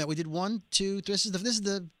no, wait a minute. We did 1, 2, 3. This is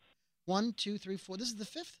the 1, 2, 3, 4. This is the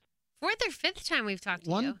 5th? 4th or 5th time we've talked to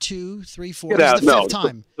you. 1, 2, 3, 4. This is the 5th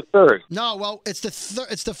time. The 3rd. No, well, it's the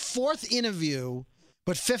 4th interview,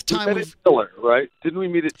 but 5th time. We met at Chiller, right? Didn't we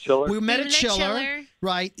meet at Chiller? We met at Chiller,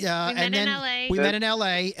 right? And then we met in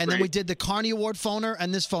L.A. And then we did the Carney Award phoner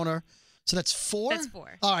and this phoner. So that's 4? That's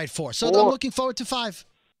 4. All right, 4. So I'm looking forward to 5.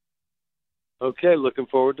 Okay, looking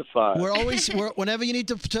forward to 5. Whenever you need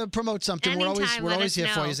to promote something, we're always here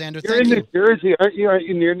for you, Xander. You're in New Jersey, aren't you? Aren't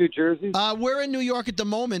you near New Jersey? We're in New York at the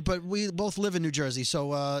moment, but we both live in New Jersey. So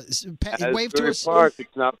wave to us. Park.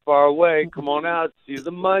 It's not far away. Come on out, see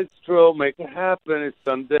the Maestro, make it happen. It's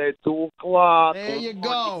Sunday, 2:00. There you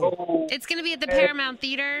go. It's going to be at the Paramount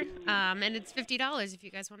Theater, and it's $50 if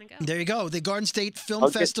you guys want to go. There you go. The Garden State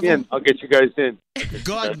Film Festival. I'll get you guys in.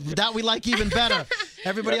 Good. That we like even better.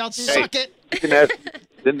 Everybody else, suck it. You can ask,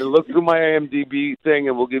 then look through my IMDb thing,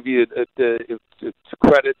 and we'll give you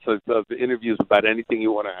credits of interviews about anything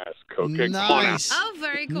you want to ask. Okay, nice. Oh,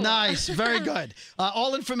 very cool. Nice, very good.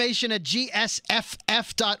 All information at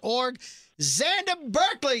gsff.org. Xander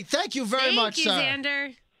Berkeley, thank you very much, sir. Thank you,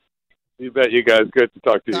 Xander. You bet, you guys. Good to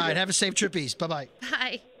talk to you. All right, have a safe trip east. Bye-bye.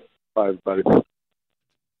 Bye. Bye, buddy.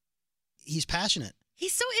 He's passionate.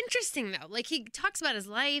 He's so interesting, though. Like, he talks about his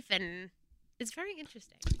life, and it's very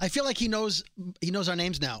interesting. I feel like he knows our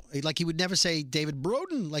names now. Like, he would never say David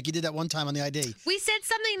Broden like he did that one time on the ID. We said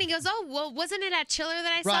something, and he goes, "Oh, well, wasn't it at Chiller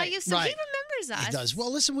that I saw you?" So he remembers us. He does.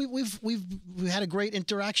 Well, listen, we've had a great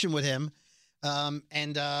interaction with him,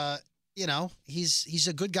 and you know, he's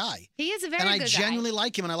a good guy. He is a very good guy. And I genuinely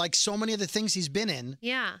like him, and I like so many of the things he's been in.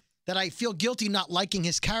 Yeah. That I feel guilty not liking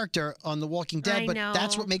his character on The Walking Dead, but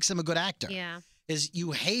that's what makes him a good actor. Yeah. Is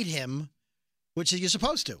you hate him, which you're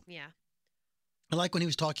supposed to. Yeah. I like when he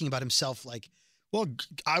was talking about himself, like, well,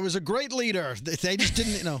 I was a great leader. They just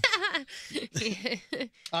didn't, you know.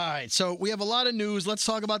 All right, so we have a lot of news. Let's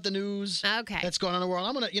talk about the news Okay. that's going on in the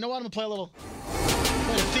world. You know what? I'm gonna play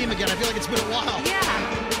a theme again. I feel like it's been a while.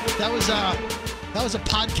 Yeah. That was a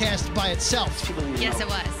podcast by itself. Yes, it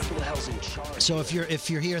was. So if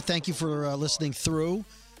you're here, thank you for listening through.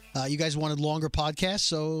 You guys wanted longer podcasts,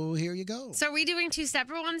 so here you go. So are we doing two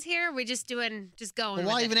separate ones here? Or are we just going Well,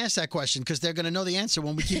 why even ask that question? Because they're gonna know the answer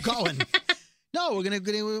when we keep going. No, we're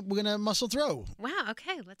gonna muscle through. Wow.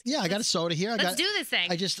 Okay. I got a soda here. Let's do this thing.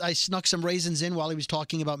 I snuck some raisins in while he was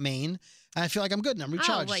talking about Maine, and I feel like I'm good and I'm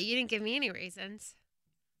recharged. Oh, you didn't give me any raisins.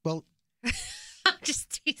 Well, I'm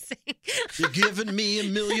just teasing. you're giving me a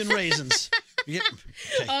million raisins. Okay.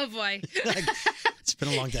 Oh boy. It's been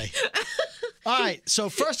a long day. All right. So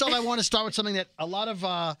first off, I want to start with something that a lot of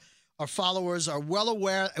our followers are well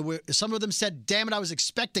aware. Some of them said, "Damn it, I was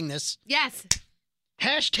expecting this." Yes.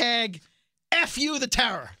 Hashtag FU the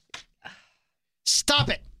terror. Stop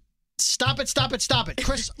it. Stop it, stop it, stop it.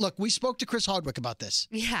 Chris, look, we spoke to Chris Hardwick about this.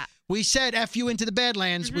 Yeah. We said FU into the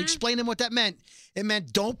Badlands. We explained to him what that meant. It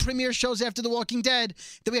meant don't premiere shows after The Walking Dead.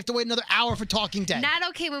 Then we have to wait another hour for Talking Dead. Not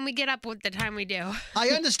okay when we get up with the time we do. I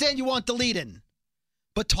understand you want the lead-in,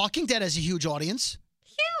 but Talking Dead has a huge audience.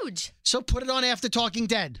 Huge. So put it on after Talking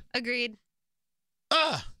Dead. Agreed.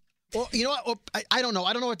 Well, you know what? I don't know.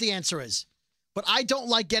 I don't know what the answer is. But I don't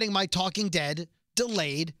like getting my Talking Dead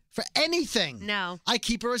delayed for anything. No. I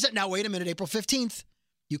keep her as it. Now, wait a minute. April 15th.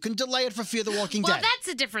 You can delay it for Fear the Walking Well, Dead. that's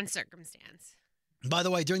a different circumstance. By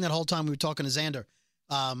the way, during that whole time we were talking to Xander,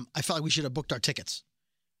 I felt like we should have booked our tickets.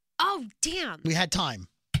 Oh, damn. We had time.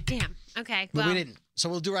 Damn. Okay. But Well, we didn't. So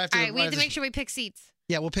we'll do it after. all right. We have to make sure we pick seats.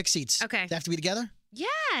 Yeah, we'll pick seats. Okay. They have to be together?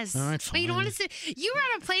 Yes. All right, But you don't fine. want to sit. You were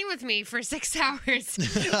on a plane with me for 6 hours.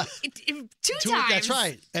 Two Two- times. That's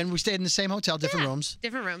right. And we stayed in the same hotel, different rooms.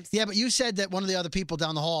 Different rooms. Yeah, but you said that one of the other people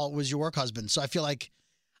down the hall was your work husband. So I feel like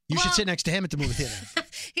you should Well- sit next to him at the movie theater.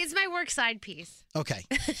 He's my work side piece. Okay.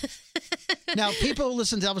 Now, people who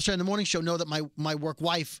listen to Elvis Duran in the Morning Show know that my work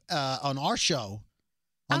wife on our show,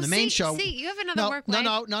 on the main show. See, you have another work wife.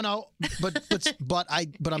 No.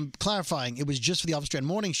 But I'm clarifying. It was just for the Elvis Duran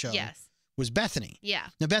Morning Show. Yes. Was Bethany. Yeah.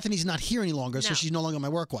 Now, Bethany's not here any longer, so No. she's no longer my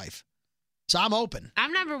work wife. So I'm open.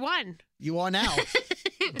 I'm number one. You are now.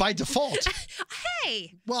 By default.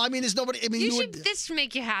 Hey. Well, I mean, there's nobody. I mean, This should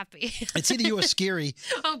make you happy. it's either you or Scary.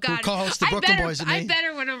 Oh, God. Who co-hosts the Brooklyn Boys and me. I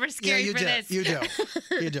better went over Scary you for do. this. You do.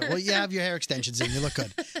 You do. Well, you have your hair extensions in. You look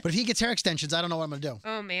good. But if he gets hair extensions, I don't know what I'm going to do.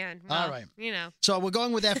 Oh, man. All Well, right. You know. So we're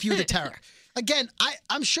going with FU the Terror. Again,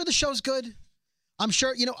 I'm sure the show's good. I'm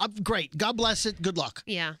sure, great. God bless it. Good luck.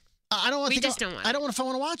 Yeah. I don't want to. don't want I don't want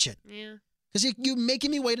to watch it Yeah. because you're making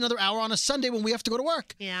me wait another hour on a Sunday when we have to go to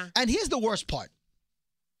work. Yeah. And here's the worst part.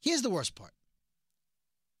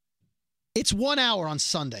 It's 1 hour on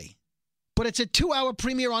Sunday, but it's a 2-hour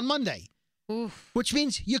premiere on Monday, Oof. which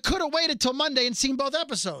means you could have waited till Monday and seen both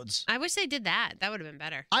episodes. I wish they did that. That would have been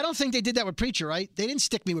better. I don't think they did that with Preacher, right? They didn't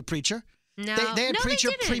stick me with Preacher. No. They had No, Preacher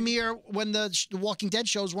didn't. premiere when the Walking Dead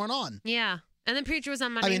shows weren't on. Yeah. And then Preacher was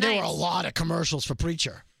on Monday I mean, there were a nights. lot of commercials for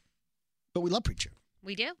Preacher, but we love Preacher.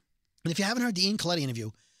 We do. And if you haven't heard the Ian Coletti interview,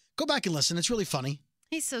 go back and listen. It's really funny.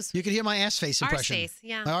 He's so sweet. You can hear my ass face impression. Arse face,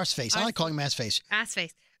 yeah. My arse face. I like calling him ass face. Ass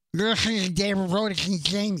face. David Roddick and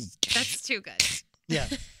Jamie. That's too good. Yeah.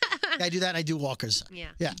 I do that and I do walkers. Yeah.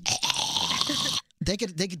 Yeah. They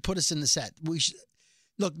could put us in the set.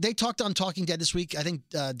 Look, they talked on Talking Dead this week. I think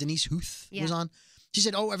Denise Huth was on. She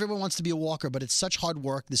said, everyone wants to be a walker, but it's such hard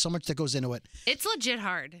work. There's so much that goes into it. It's legit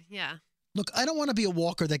hard. Yeah. Look, I don't want to be a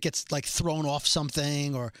walker that gets like thrown off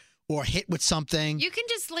something or hit with something. You can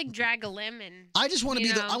just like drag a limb and I just want to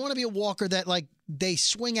you be know. I want to be a walker that like they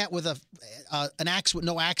swing at with an axe with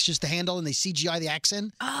no axe, just the handle, and they CGI the axe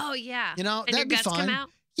in. Oh yeah. You know, and that'd your be guts fine. come out.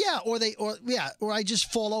 Yeah, or I just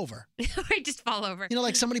fall over. Or I just fall over. You know,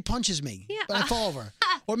 like somebody punches me, Yeah. but I fall over.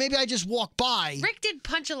 Or maybe I just walk by. Rick did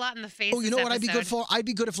punch a lot in the face. Oh, you know what I'd be good for? I'd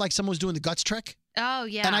be good if like someone was doing the guts trick, Oh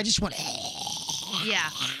yeah. and I just went, Yeah.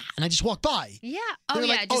 and I just walked by. Yeah. They Oh were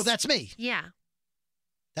yeah. like, oh, that's me. Yeah.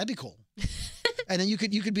 That'd be cool. And then you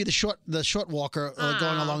could be the short walker going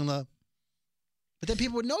Aw. along the. But then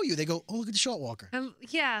people would know you. They go, oh, look at the short walker.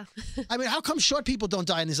 Yeah. I mean, how come short people don't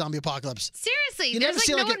die in the zombie apocalypse? Seriously, You there's never like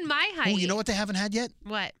see, no like, one my height. Oh, you know what they haven't had yet?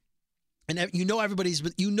 What? And you know everybody's,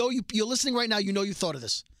 but you're listening right now. You know you thought of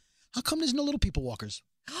this. How come there's no little people walkers?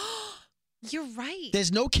 You're right.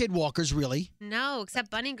 There's no kid walkers, really, No, except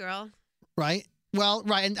Bunny Girl. right? Well,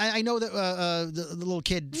 right, and I know that the little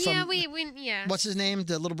kid from Yeah, we yeah. what's his name,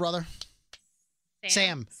 the little brother,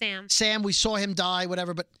 Sam. Sam. Sam. We saw him die,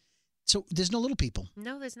 whatever. But so there's no little people.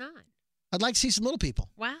 No, there's not. I'd like to see some little people.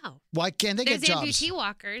 Wow. Why can't they There's get jobs? amputee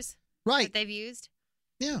walkers Right? that they've used.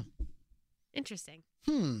 Yeah. Interesting.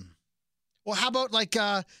 Well, how about like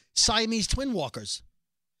Siamese twin walkers?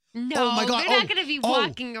 No, oh my God. they're not going to be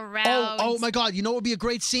walking around. Oh my God. You know what would be a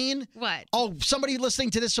great scene? What? Oh, somebody listening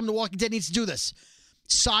to this from The Walking Dead needs to do this.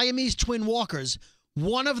 Siamese twin walkers.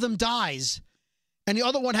 One of them dies, and the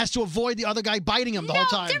other one has to avoid the other guy biting him the whole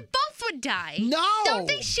time. No, they both would die. No. Don't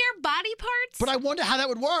they share body parts? But I wonder how that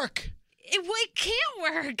would work. It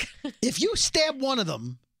can't work. If you stab one of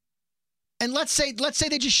them, and let's say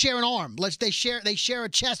they just share an arm. They share a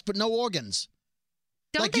chest but no organs.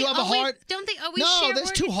 Don't you have a heart. Don't they always share No, there's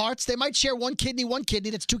organs? 2 hearts. They might share one kidney.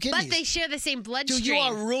 That's 2 kidneys. But they share the same bloodstream. Dude, you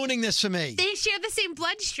are ruining this for me. They share the same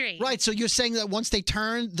bloodstream. Right, so you're saying that once they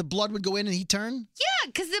turn, the blood would go in and he'd turn? Yeah,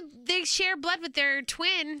 because they share blood with their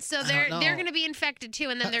twin, so they're going to be infected too,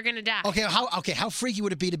 and then they're going to die. How freaky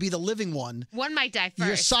would it be to be the living one? One might die first.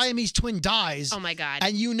 Your Siamese twin dies. Oh my God.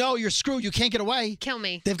 And you know you're screwed. You can't get away. Kill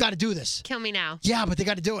me. They've got to do this. Kill me now. Yeah, but they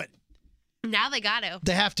got to do it. Now they got to.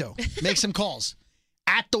 They have to. Make some calls.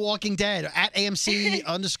 At The Walking Dead, or at AMC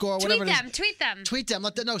 _, whatever it is. Tweet them. Tweet them.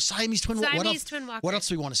 Let them know. Siamese twin walkers. Siamese twin walkers. What else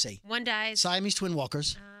do we want to see? One dies. Siamese twin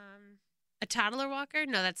walkers. A toddler walker?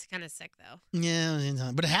 No, that's kind of sick though.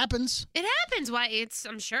 Yeah, but it happens. It happens. Why?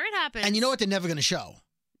 I'm sure it happens. And you know what they're never going to show?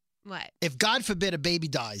 What? If God forbid a baby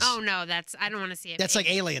dies. Oh no, I don't want to see it. That's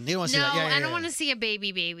like Alien. You don't want to see that. No, Yeah, I don't want to see a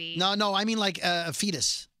baby. No, I mean like a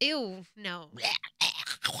fetus. Ew, no.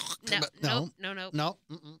 No. No.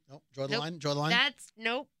 Draw the line. Draw the line. That's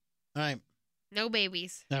nope. All right. No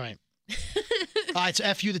babies. All right. All right, so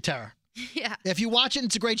F you the terror. Yeah. If you watch it and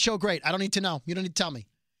it's a great show, great. I don't need to know. You don't need to tell me.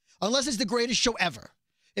 Unless it's the greatest show ever.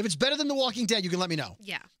 If it's better than The Walking Dead, you can let me know.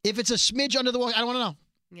 Yeah. If it's a smidge under The Walking, I don't want to know.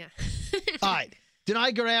 Yeah. All right.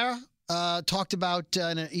 Denai Guerrera talked about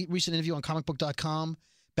in a recent interview on comicbook.com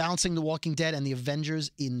balancing The Walking Dead and the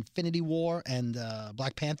Avengers, Infinity War, and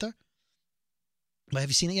Black Panther. Have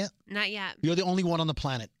you seen it yet? Not yet. You're the only one on the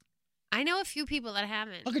planet. I know a few people that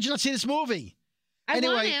haven't. How could you not see this movie? I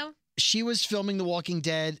want to. She was filming The Walking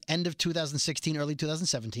Dead end of 2016, early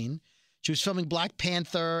 2017. She was filming Black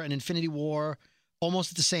Panther and Infinity War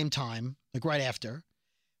almost at the same time, like right after,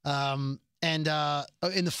 and in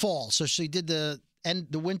the fall. So she did the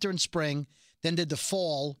winter and spring, then did the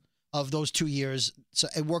fall of those 2 years. So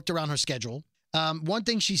it worked around her schedule. One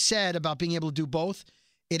thing she said about being able to do both,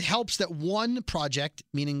 it helps that one project,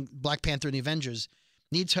 meaning Black Panther and the Avengers,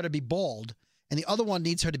 needs her to be bald, and the other one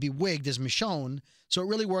needs her to be wigged as Michonne, so it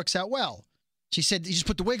really works out well. She said, you just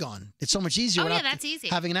put the wig on. It's so much easier without that's easy.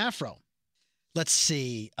 having an afro. Let's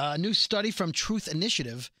see. A new study from Truth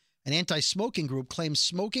Initiative, an anti-smoking group, claims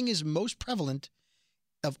smoking is most prevalent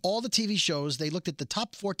of all the TV shows. They looked at the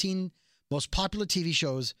top 14 most popular TV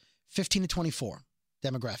shows, 15 to 24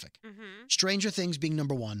 demographic. Mm-hmm. Stranger Things being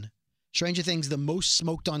number 1. Stranger Things, the most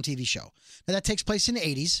smoked on TV show. Now, that takes place in the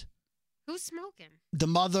 80s. Who's smoking? The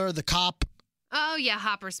mother, the cop. Oh, yeah,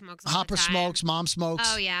 Hopper smokes all Hopper the time. smokes, mom smokes.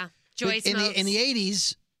 Oh, yeah. Joy smokes. In the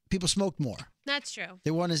 80s, people smoked more. That's true.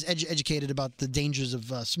 They weren't as educated about the dangers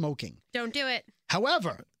of smoking. Don't do it.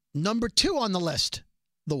 However, number 2 on the list,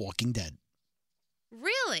 The Walking Dead.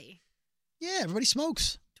 Really? Yeah, everybody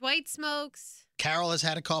smokes. Dwight smokes. Carol has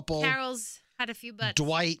had a couple. Carol's had a few butts.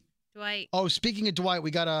 Dwight. Oh, speaking of Dwight,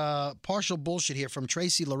 we got a partial bullshit here from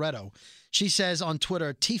Tracy Loretto. She says on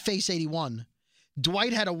Twitter, Tface81,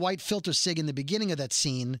 Dwight had a white filter cig in the beginning of that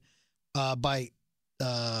scene by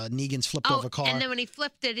Negan's flipped over car. And then when he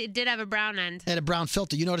flipped it, it did have a brown end. It had a brown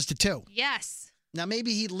filter. You noticed it too. Yes. Now,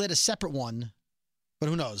 maybe he lit a separate one, but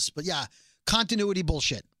who knows? But yeah, continuity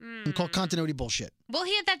bullshit. We call continuity bullshit. Well,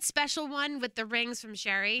 he had that special one with the rings from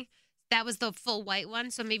Sherry. That was the full white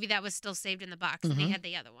one, so maybe that was still saved in the box. And he had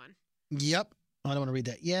the other one. Yep. I don't want to read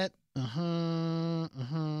that yet.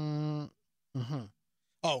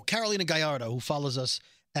 Oh, Carolina Gallardo, who follows us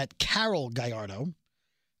at Carol Gallardo.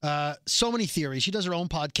 So many theories. She does her own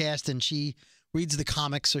podcast and she reads the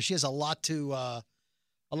comics, so she has a lot to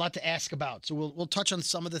ask about. So we'll touch on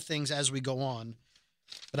some of the things as we go on.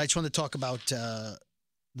 But I just wanted to talk about the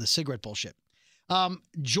cigarette bullshit.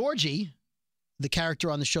 Georgie, the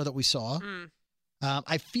character on the show that we saw,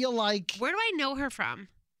 I feel like... Where do I know her from?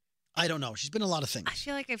 I don't know. She's been in a lot of things. I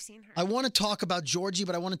feel like I've seen her. I want to talk about Georgie,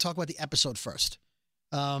 but I want to talk about the episode first.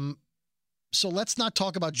 So let's not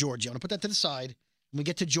talk about Georgie. I want to put that to the side. When we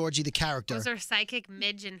get to Georgie, the character. Was her psychic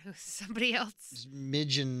Midge and who's somebody else?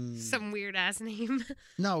 Midge and... Some weird-ass name.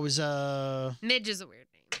 No, it was... Midge is a weird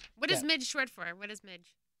name. What is Midge short for? What is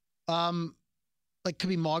Midge? Like, could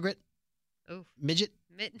be Margaret. Oh. Midget?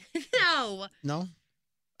 No. No?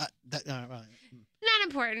 Not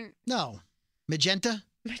important. No. Magenta?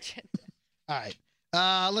 Magenta. All right.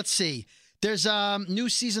 Let's see. There's new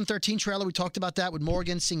season 13 trailer. We talked about that with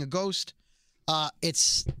Morgan seeing a ghost.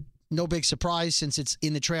 It's no big surprise since it's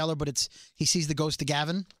in the trailer, but he sees the ghost of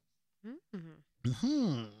Gavin.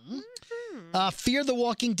 Fear the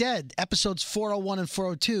Walking Dead episodes 401 and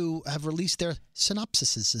 402 have released their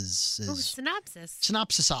synopsises. Oh, synopsis.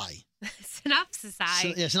 Synopsisi.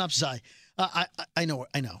 Synopsisi. Yeah, synopsisi. I know.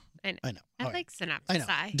 I All like synopsisi. I know.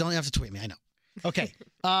 Don't have to tweet me. I know. Okay.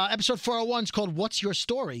 Episode 401 is called What's Your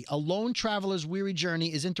Story? A lone traveler's weary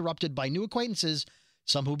journey is interrupted by new acquaintances,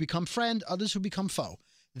 some who become friend, others who become foe.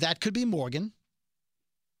 That could be Morgan.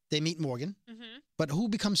 They meet Morgan. But who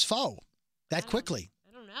becomes foe that quickly?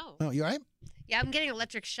 I don't know. Oh, you all right? Yeah, I'm getting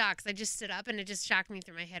electric shocks. I just stood up and it just shocked me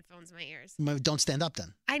through my headphones, my ears. Don't stand up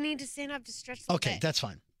then. I need to stand up to stretch the Okay, that's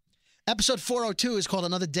fine. Episode 402 is called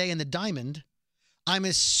Another Day in the Diamond. I'm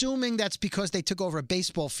assuming that's because they took over a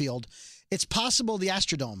baseball field. It's possible the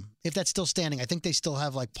Astrodome, if that's still standing. I think they still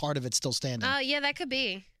have like part of it still standing. Yeah, that could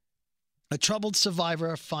be. A troubled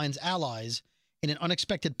survivor finds allies in an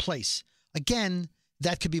unexpected place. Again,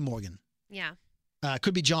 that could be Morgan. Yeah.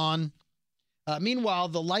 Could be John. Meanwhile,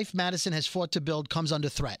 the life Madison has fought to build comes under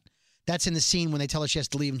threat. That's in the scene when they tell her she has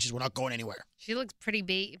to leave and she's, we're not going anywhere. She looks pretty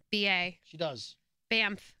BA. She does.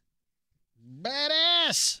 Bamf.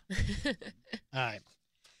 Badass. All right.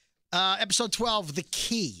 Episode 12, The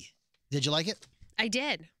Key. Did you like it? I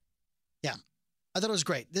did. Yeah. I thought it was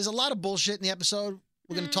great. There's a lot of bullshit in the episode.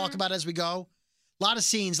 We're going to talk about it as we go. A lot of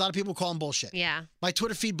scenes, a lot of people calling bullshit. Yeah. My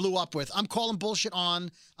Twitter feed blew up with, I'm calling bullshit on.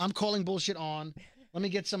 I'm calling bullshit on. Let me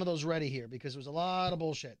get some of those ready here because there was a lot of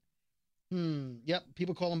bullshit. Yep.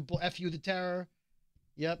 People calling F you the terror.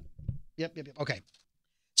 Yep. Okay.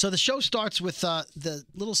 So the show starts with the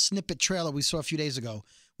little snippet trailer we saw a few days ago,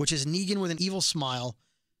 which is Negan with an evil smile,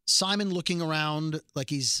 Simon looking around like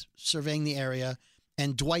he's surveying the area,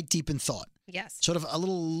 and Dwight deep in thought. Yes. Sort of a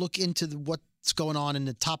little look into what's going on in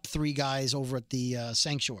the top three guys over at the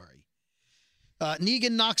sanctuary.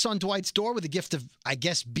 Negan knocks on Dwight's door with a gift of, I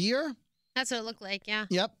guess, beer. That's what it looked like, yeah.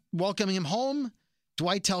 Yep. Welcoming him home.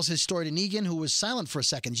 Dwight tells his story to Negan, who was silent for a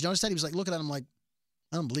second. Did you notice that? He was like looking at him like,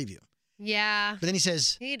 I don't believe you. Yeah. But then he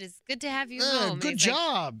says, it is good to have you home. Good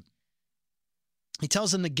job. He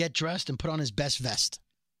tells him to get dressed and put on his best vest.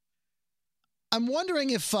 I'm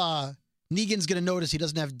wondering if Negan's going to notice he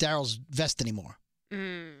doesn't have Daryl's vest anymore.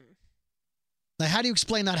 Like, how do you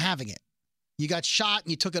explain not having it? You got shot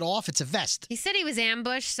and you took it off. It's a vest. He said he was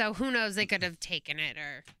ambushed, so who knows? They could have taken it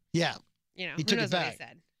or, yeah. You know, he who took knows it back. what he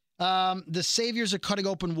said. The Saviors are cutting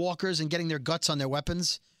open walkers and getting their guts on their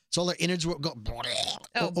weapons. So all their innards will go all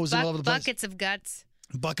over the place. Buckets of guts.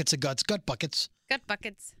 Buckets of guts. Gut buckets. Gut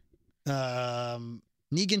buckets.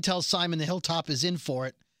 Negan tells Simon the hilltop is in for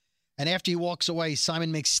it. And after he walks away,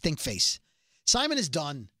 Simon makes stink face. Simon is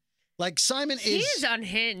done. Like, Simon is... He is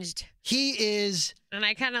unhinged. He is... And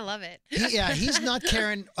I kind of love it. He's not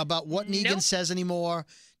caring about what Negan says anymore.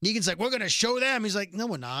 Negan's like, we're going to show them. He's like, no,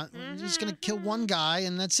 we're not. We're just going to kill one guy,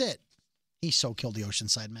 and that's it. He so killed the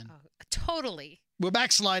Oceanside Men. Oh, totally. We're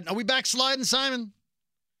backsliding. Are we backsliding, Simon?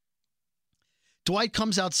 Dwight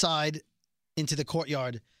comes outside into the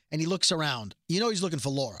courtyard, and he looks around. You know he's looking for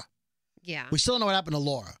Laura. Yeah. We still don't know what happened to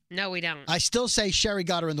Laura. No, we don't. I still say Sherry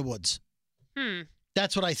got her in the woods.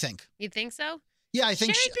 That's what I think. You think so? Yeah, I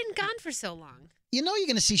think... Sherry's been gone for so long. You know you're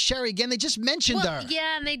going to see Sherry again. They just mentioned her.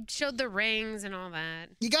 Yeah, and they showed the rings and all that.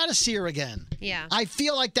 You got to see her again. Yeah. I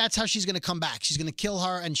feel like that's how she's going to come back. She's going to kill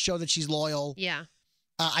her and show that she's loyal. Yeah.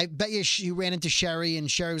 I bet you she ran into Sherry,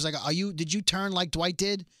 and Sherry was like, did you turn like Dwight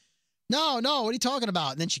did? No, what are you talking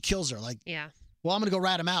about? And then she kills her. Like, yeah. Well, I'm going to go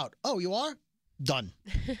rat him out. Oh, you are? Done.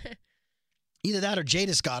 Either that or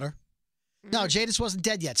Jadis got her. No, Jadis wasn't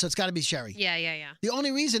dead yet, so it's got to be Sherry. Yeah. The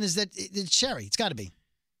only reason is that it's Sherry. It's got to be.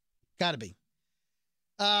 Got to be.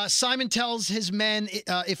 Simon tells his men,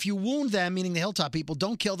 if you wound them, meaning the hilltop people,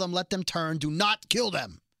 don't kill them, let them turn, do not kill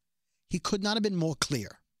them. He could not have been more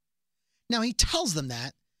clear. Now, he tells them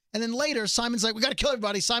that, and then later, Simon's like, we got to kill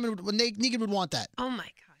everybody. Negan would want that. Oh, my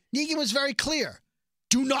God. Negan was very clear.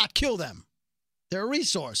 Do not kill them. They're a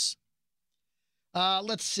resource.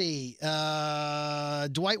 Let's see.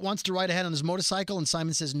 Dwight wants to ride ahead on his motorcycle, and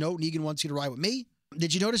Simon says, no, Negan wants you to ride with me.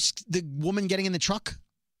 Did you notice the woman getting in the truck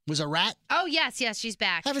was a rat? Oh, yes, she's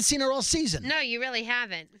back. Haven't seen her all season. No, you really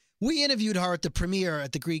haven't. We interviewed her at the premiere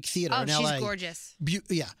at the Greek Theater in L.A. She's gorgeous.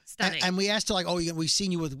 Yeah. Stunning. And we asked her, like, we've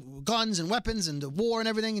seen you with guns and weapons and the war and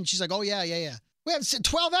everything. And she's like, oh, yeah. We have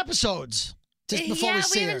 12 episodes just before we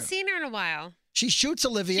see her. Yeah, we haven't seen her in a while. She shoots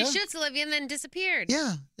Olivia. And then disappeared.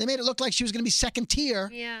 Yeah. They made it look like she was going to be second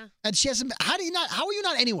tier. Yeah. And she hasn't. How are you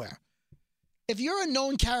not anywhere? If you're a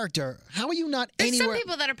known character, how are you not anywhere? There's some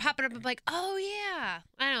people that are popping up and like, oh, yeah.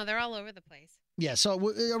 I know. They're all over the place. Yeah.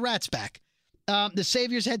 So a rat's back. The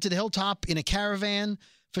Saviors head to the hilltop in a caravan.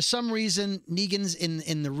 For some reason, Negan's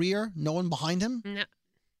in the rear, no one behind him.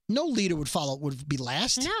 No leader would be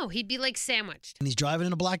last. No, he'd be like sandwiched. And he's driving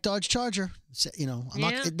in a black Dodge Charger. You know,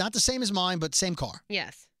 not the same as mine, but same car.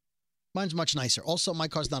 Yes. Mine's much nicer. Also, my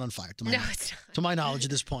car's not on fire. No, it's not. To my knowledge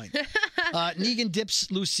at this point. Negan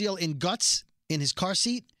dips Lucille in guts in his car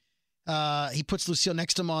seat. He puts Lucille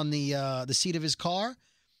next to him on the seat of his car,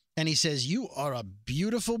 and he says, "You are a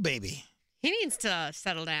beautiful baby." He needs to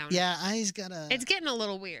settle down. Yeah, he's got to. It's getting a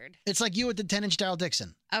little weird. It's like you with the 10-inch Daryl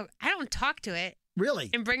Dixon. Oh, I don't talk to it. Really?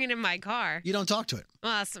 And bring it in my car. You don't talk to it?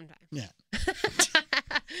 Well, sometimes. Yeah.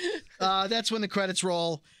 That's when the credits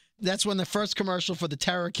roll. That's when the first commercial for the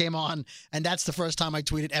Terror came on, and that's the first time I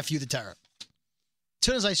tweeted, F you, the Terror. As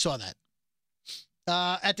soon as I saw that.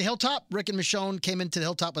 At the hilltop, Rick and Michonne came into the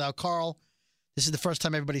hilltop without Carl. This is the first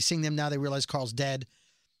time everybody's seeing them. Now they realize Carl's dead.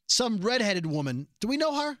 Some redheaded woman. Do we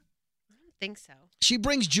know her? I don't think so. She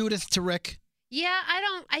brings Judith to Rick. Yeah,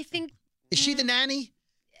 I think... Is she the nanny?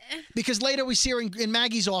 Because later we see her in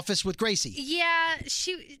Maggie's office with Gracie. Yeah,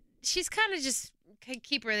 she's kind of just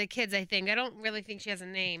keeper of the kids, I think. I don't really think she has a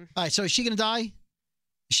name. All right, so is she going to die?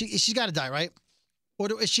 She's got to die, right?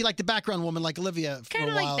 Or is she like the background woman like Olivia for kind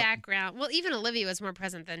a of while? like background. Well, even Olivia was more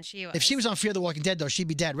present than she was. If she was on Fear the Walking Dead, though, she'd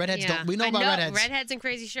be dead. Redheads don't. We know about redheads. Redheads and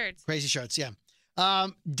crazy shirts. Crazy shirts, yeah.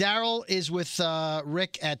 Daryl is with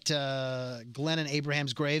Rick at Glenn and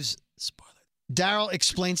Abraham's graves. Spoiler. Daryl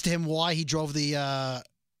explains to him why he drove the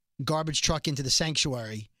garbage truck into the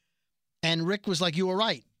sanctuary. And Rick was like, you were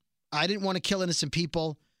right. I didn't want to kill innocent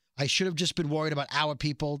people. I should have just been worried about our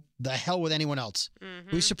people. The hell with anyone else.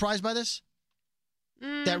 Were you surprised by this?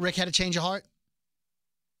 That Rick had a change of heart?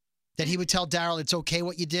 That he would tell Daryl, it's okay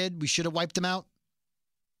what you did. We should have wiped them out?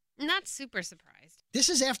 Not super surprised. This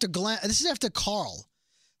is after Glenn. This is after Carl.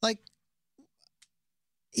 Like,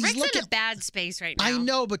 Rick's in a bad space right now. I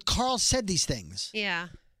know, but Carl said these things. Yeah.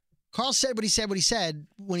 Carl said what he said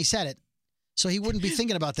when he said it. So he wouldn't be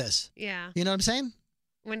thinking about this. Yeah. You know what I'm saying?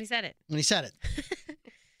 When he said it. When he said it.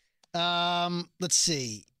 Let's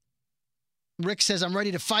see. Rick says, I'm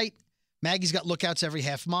ready to fight. Maggie's got lookouts every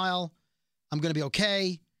half mile. I'm going to be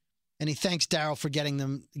okay. And he thanks Daryl for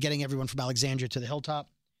getting everyone from Alexandria to the hilltop.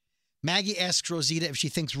 Maggie asks Rosita if she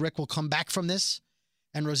thinks Rick will come back from this.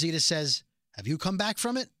 And Rosita says, have you come back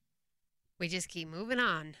from it? We just keep moving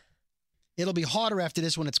on. It'll be harder after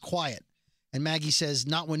this when it's quiet. And Maggie says,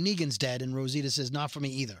 not when Negan's dead. And Rosita says, not for me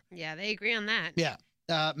either. Yeah, they agree on that. Yeah.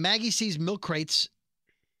 Maggie sees milk crates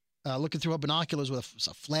looking through her binoculars with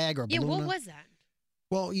a flag or a balloon. Yeah, what was that?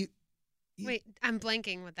 Well, wait, I'm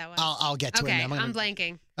blanking what that was. I'll get to it. Okay, I'm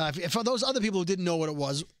blanking. For those other people who didn't know what it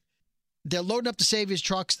was, they're loading up the Savior's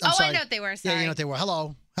trucks. I'm sorry. I know what they were. Sorry. Yeah, you know what they were.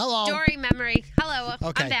 Hello. Dory memory. Hello.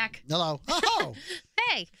 Okay. I'm back. Hello. Oh.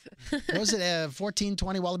 Hey. What was it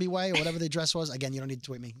 1420 Wallaby Way or whatever the address was? Again, you don't need to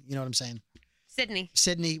tweet me. You know what I'm saying?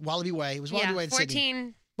 Sydney, Wallaby Way. It was Wallaby Way in 14,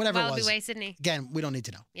 Sydney. Whatever Wallaby it was. Way, Sydney. Again, we don't need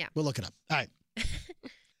to know. Yeah. We'll look it up. All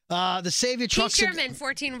right. The Savior trucks. P. Sherman,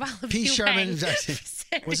 14 Wallaby P. Sherman. Way.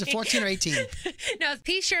 Was it 14 or 18? No, it's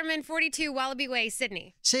P. Sherman, 42 Wallaby Way,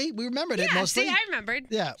 Sydney. See, we remembered it mostly. See, I remembered.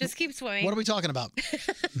 Yeah. Just keep swimming. What are we talking about?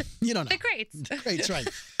 You don't know. The crates. The crates, right.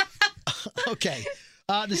 Okay.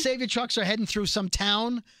 The Savior trucks are heading through some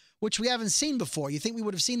town, which we haven't seen before. You think we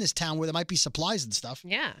would have seen this town where there might be supplies and stuff.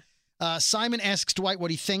 Yeah. Simon asks Dwight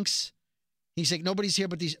what he thinks. He's like, nobody's here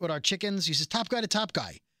but our chickens. He says, top guy to top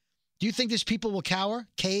guy. Do you think these people will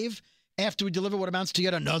cave, after we deliver what amounts to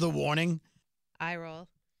yet another warning? Eye roll.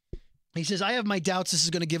 He says, I have my doubts this is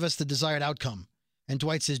going to give us the desired outcome. And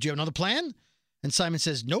Dwight says, do you have another plan? And Simon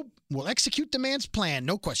says, nope, we'll execute the man's plan,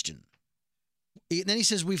 no question. And then he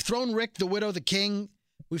says, we've thrown Rick, the widow, the king.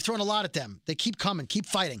 We've thrown a lot at them. They keep coming, keep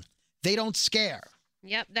fighting. They don't scare.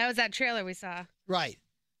 Yep, that was that trailer we saw. Right.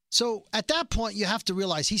 So at that point, you have to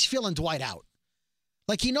realize he's feeling Dwight out.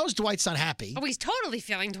 Like, he knows Dwight's not happy. Oh, he's totally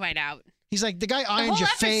feeling Dwight out. He's like, the guy irons your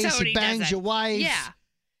face, he bangs your wife. Yeah.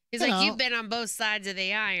 He's like, you've been on both sides of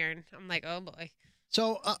the iron. I'm like, oh, boy.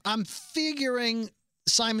 So I'm figuring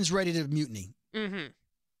Simon's ready to mutiny. Mm-hmm.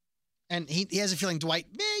 And he has a feeling Dwight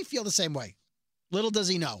may feel the same way. Little does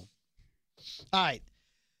he know. All right.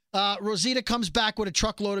 Rosita comes back with a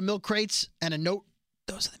truckload of milk crates and a note.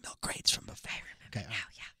 Those are the milk crates from before. I remember Okay. now,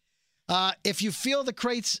 yeah. If you fill the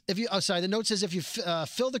crates, the note says, if you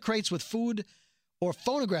fill the crates with food or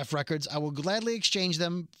phonograph records, I will gladly exchange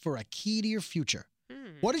them for a key to your future.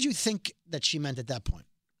 What did you think that she meant at that point?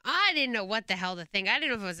 I didn't know what the hell to think. I didn't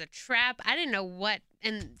know if it was a trap. I didn't know what,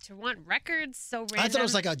 and to want records so random. I thought it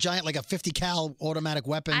was like a giant, like a 50 cal automatic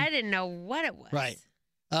weapon. I didn't know what it was. Right.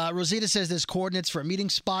 Rosita says there's coordinates for a meeting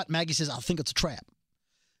spot. Maggie says, I think it's a trap.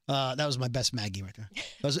 That was my best Maggie right there.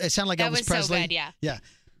 It sounded like Elvis Presley. So good, yeah.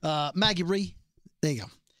 Yeah. Maggie Ree. There you go.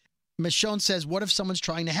 Michonne says, what if someone's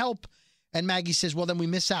trying to help? And Maggie says, well, then we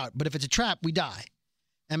miss out. But if it's a trap, we die.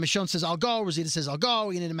 And Michonne says, I'll go. Rosita says, I'll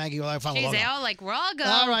go. Ian and Maggie go, fine, Jeez, I'll go. they all like, we're all going.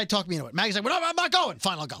 All right, talk me into it. Maggie's like, well, no, I'm not going.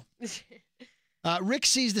 Fine, I'll go. Rick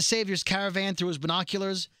sees the Savior's caravan through his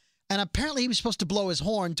binoculars, and apparently he was supposed to blow his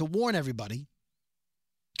horn to warn everybody,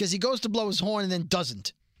 because he goes to blow his horn and then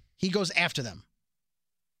doesn't. He goes after them.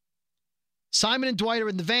 Simon and Dwight are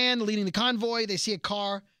in the van leading the convoy. They see a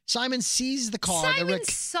car. Simon sees the car that Simon Rick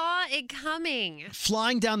saw it coming.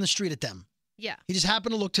 flying down the street at them. Yeah. He just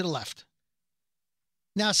happened to look to the left.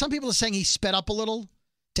 Now, some people are saying he sped up a little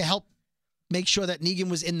to help make sure that Negan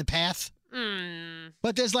was in the path.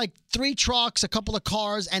 But there's like 3 trucks, a couple of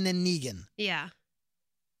cars, and then Negan. Yeah.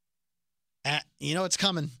 You know it's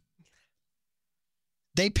coming.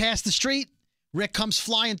 They pass the street. Rick comes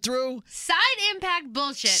flying through. Side impact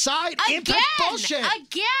bullshit. Side impact bullshit.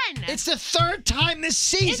 Again. It's the 3rd time this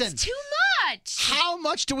season. It's too much. How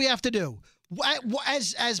much do we have to do?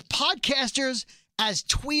 As podcasters, as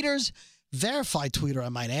tweeters, verified tweeter, I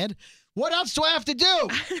might add, what else do I have to do?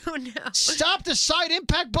 I don't know. Stop the side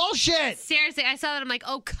impact bullshit. Seriously, I saw that. I'm like,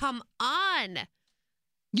 oh, come on.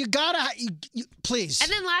 You gotta, please. And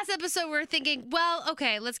then last episode, we were thinking, well,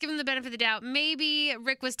 okay, let's give him the benefit of the doubt. Maybe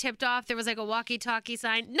Rick was tipped off. There was like a walkie-talkie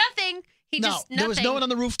sign. Nothing. There was no one on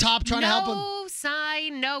the rooftop trying to help him. No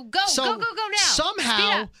sign. No. Go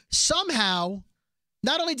now. Somehow,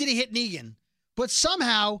 not only did he hit Negan, but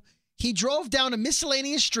somehow he drove down a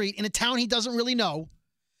miscellaneous street in a town he doesn't really know.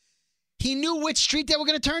 He knew which street they were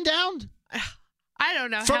going to turn down. I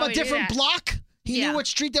don't know. From a different block. He knew which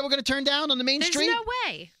street they were going to turn down on the main street. There's no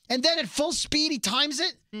way. And then at full speed, he times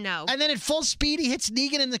it. No. And then at full speed, he hits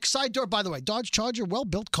Negan in the side door. By the way, Dodge Charger,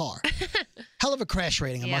 well-built car. Hell of a crash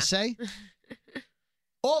rating, I must say.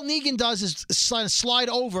 All Negan does is slide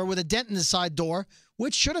over with a dent in the side door,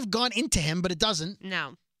 which should have gone into him, but it doesn't.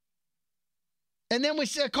 No. And then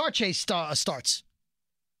a car chase starts.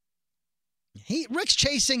 Rick's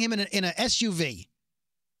chasing him in an SUV,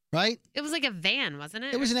 right? It was like a van, wasn't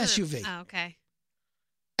it? It was an SUV. Oh, okay.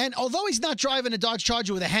 And although he's not driving a Dodge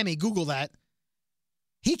Charger with a Hemi, Google that,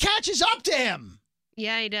 he catches up to him.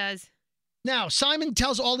 Yeah, he does. Now, Simon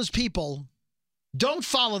tells all his people, don't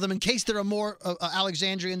follow them in case there are more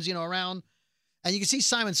Alexandrians, around. And you can see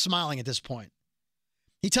Simon smiling at this point.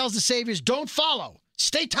 He tells the Saviors, don't follow.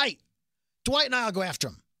 Stay tight. Dwight and I will go after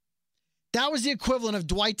him. That was the equivalent of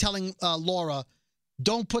Dwight telling Laura,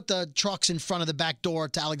 don't put the trucks in front of the back door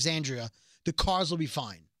to Alexandria. The cars will be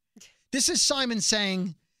fine. This is Simon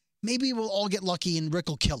saying, maybe we'll all get lucky and Rick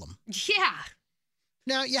will kill him. Yeah.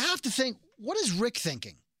 Now, you have to think, what is Rick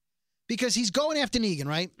thinking? Because he's going after Negan,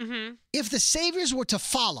 right? Mm-hmm. If the Saviors were to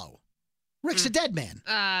follow, Rick's a dead man.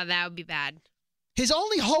 That would be bad. His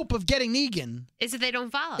only hope of getting Negan is that they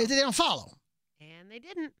don't follow. And they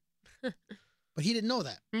didn't. But he didn't know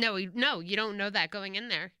that. No, you don't know that going in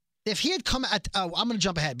there. If he had come at, I'm going to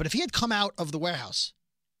jump ahead, but if he had come out of the warehouse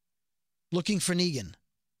looking for Negan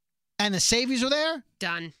and the Saviors were there,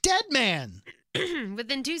 done. Dead man.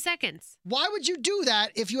 Within 2 seconds. Why would you do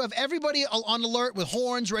that if you have everybody on alert with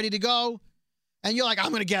horns ready to go and you're like, I'm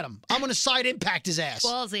going to get him. I'm going to side impact his ass.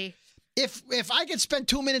 Ballsy. If I could spend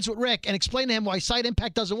 2 minutes with Rick and explain to him why side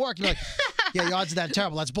impact doesn't work, you're like, yeah, your odds are that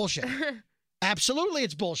terrible. That's bullshit. Absolutely,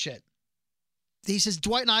 it's bullshit. He says,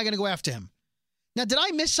 Dwight and I are going to go after him. Now, did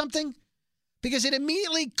I miss something? Because it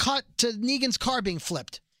immediately cut to Negan's car being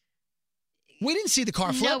flipped. We didn't see the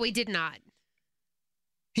car flip. No, we did not.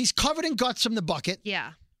 He's covered in guts from the bucket.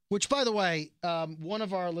 Yeah. Which, by the way, one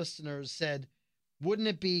of our listeners said, wouldn't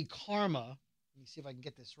it be karma? Let me see if I can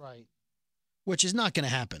get this right. Which is not going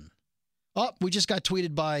to happen. Oh, we just got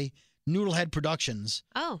tweeted by Noodlehead Productions.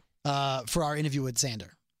 Oh. For our interview with Xander.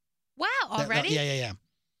 Wow, already? Yeah.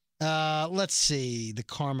 Let's see. The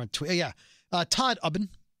karma tweet. Yeah. Todd Ubben.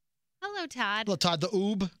 Hello, Todd. Hello, Todd the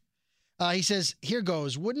Oob. He says, here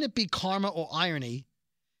goes. Wouldn't it be karma or irony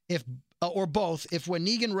if, or both, if when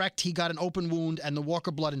Negan wrecked, he got an open wound and the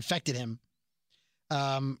Walker blood infected him,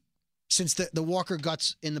 since the Walker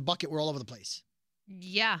guts in the bucket were all over the place?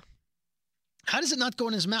 Yeah. How does it not go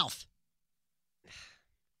in his mouth?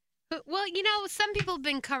 Well, some people have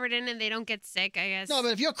been covered in and they don't get sick, I guess. No,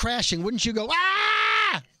 but if you're crashing, wouldn't you go,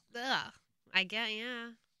 ah? Ugh. I guess, yeah.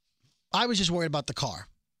 I was just worried about the car.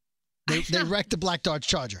 They wrecked the black Dodge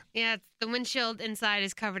Charger. Yeah, the windshield inside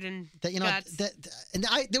is covered in guts.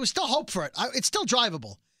 There was still hope for it. It's still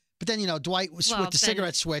drivable. But then, Dwight was with the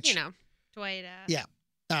cigarette switch. Dwight. Yeah.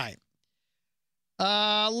 All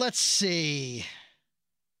right. Let's see.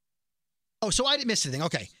 Oh, so I didn't miss anything.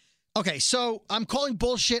 Okay. Okay, so I'm calling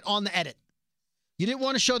bullshit on the edit. You didn't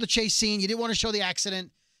want to show the chase scene. You didn't want to show the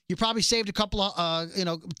accident. You probably saved a couple of,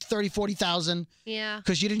 30, 40,000. Yeah.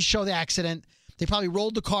 Because you didn't show the accident. They probably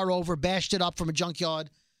rolled the car over, bashed it up from a junkyard.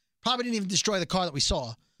 Probably didn't even destroy the car that we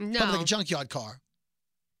saw. No. Probably like a junkyard car.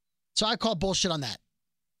 So I call bullshit on that.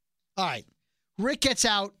 All right. Rick gets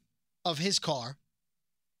out of his car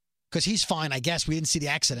because he's fine, I guess. We didn't see the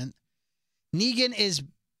accident. Negan is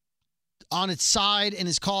on its side in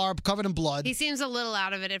his car, covered in blood. He seems a little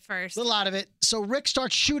out of it at first. A little out of it. So Rick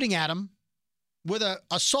starts shooting at him with an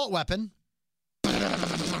assault weapon.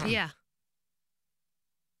 Yeah.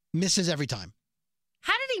 Misses every time.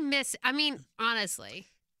 How did he miss? I mean, honestly.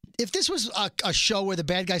 If this was a show where the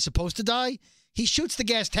bad guy's supposed to die, he shoots the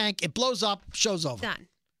gas tank, it blows up, show's over. Done.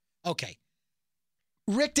 Okay.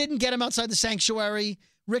 Rick didn't get him outside the sanctuary.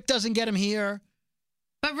 Rick doesn't get him here.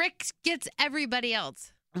 But Rick gets everybody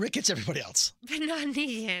else. Rick gets everybody else. But not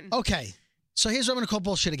Negan. Okay. So here's what I'm going to call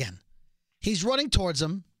bullshit again. He's running towards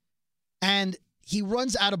him, and he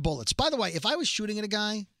runs out of bullets. By the way, if I was shooting at a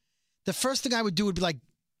guy, the first thing I would do would be like,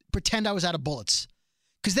 pretend I was out of bullets.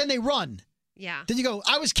 Because then they run. Yeah. Then you go,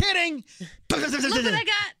 I was kidding. Look what I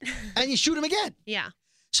got. And you shoot him again. Yeah.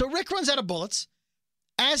 So Rick runs out of bullets.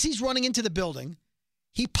 As he's running into the building,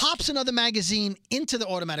 he pops another magazine into the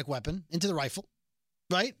automatic weapon, into the rifle,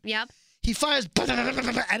 right? Yep. He fires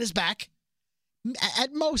at his back,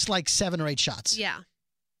 at most like 7 or 8 shots. Yeah.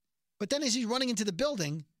 But then as he's running into the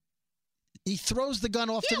building, he throws the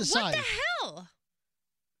gun off to the side. What the hell?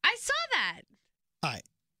 I saw that. All right.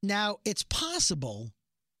 Now, it's possible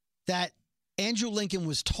that Andrew Lincoln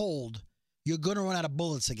was told, you're going to run out of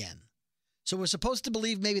bullets again. So we're supposed to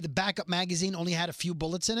believe maybe the backup magazine only had a few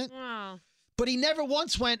bullets in it. Oh. But he never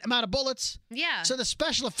once went, I'm out of bullets. Yeah. So the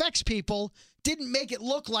special effects people didn't make it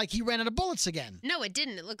look like he ran out of bullets again. No, it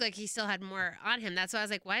didn't. It looked like he still had more on him. That's why I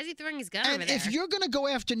was like, why is he throwing his gun And over there? if you're going to go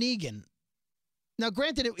after Negan, now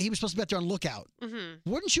granted, he was supposed to be out there on lookout.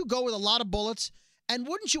 Mm-hmm. Wouldn't you go with a lot of bullets? And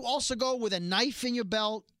wouldn't you also go with a knife in your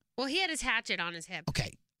belt? Well, he had his hatchet on his hip.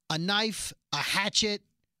 Okay. A knife, a hatchet,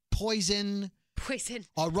 poison,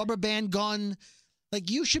 a rubber band gun.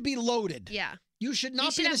 Like, you should be loaded. Yeah. You should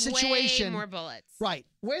not be in a situation. Way more bullets. Right.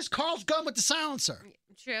 Where's Carl's gun with the silencer?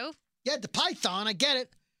 True. Yeah, the Python. I get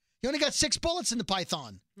it. You only got 6 bullets in the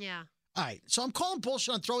Python. Yeah. All right. So I'm calling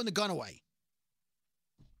bullshit on throwing the gun away.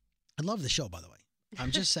 I love the show, by the way.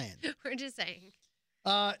 I'm just saying. We're just saying.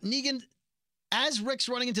 Negan, as Rick's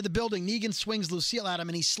running into the building, Negan swings Lucille at him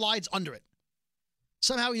and he slides under it.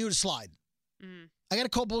 Somehow he knew to slide. Mm. I got to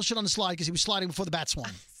call bullshit on the slide because he was sliding before the bat swung.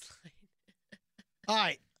 All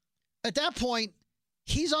right. At that point,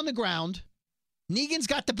 he's on the ground. Negan's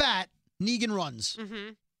got the bat. Negan runs.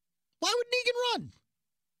 Mm-hmm. Why would Negan run?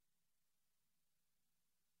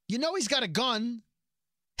 You know he's got a gun.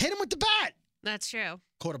 Hit him with the bat. That's true.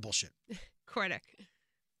 Quarter bullshit. Quarter.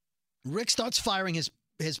 Rick starts firing his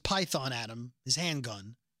Python at him, his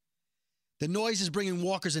handgun. The noise is bringing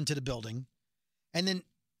walkers into the building. And then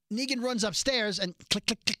Negan runs upstairs and click,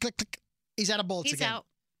 click, click, click, click. He's out of bullets He's again. out.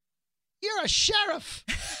 You're a sheriff.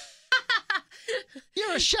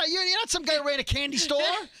 You're a sheriff. You're not some guy who ran a candy store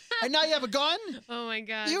and now you have a gun. Oh, my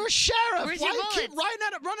God. You're a sheriff. Where's Why your you keep bullets?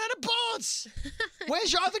 running out of bullets?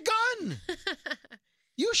 Where's your other gun?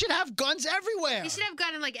 You should have guns everywhere. You should have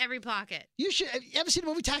gun in like every pocket. You ever seen the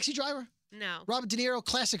movie Taxi Driver? No. Robert De Niro,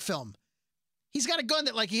 classic film. He's got a gun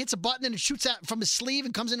that, like, he hits a button and it shoots out from his sleeve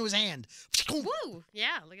and comes into his hand. Woo!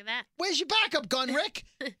 Yeah, look at that. Where's your backup gun, Rick?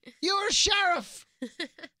 You're a sheriff.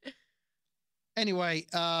 Anyway,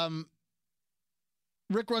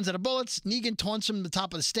 Rick runs out of bullets. Negan taunts him at the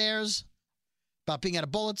top of the stairs about being out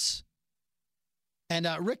of bullets. And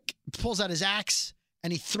Rick pulls out his axe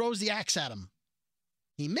and he throws the axe at him.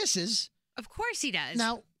 He misses. Of course he does.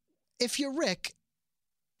 Now, if you're Rick,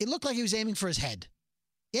 it looked like he was aiming for his head.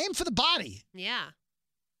 He aimed for the body. Yeah.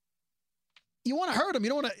 You want to hurt him. You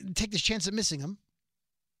don't want to take this chance of missing him.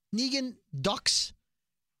 Negan ducks.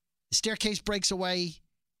 The staircase breaks away.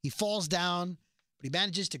 He falls down, but he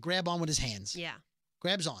manages to grab on with his hands. Yeah.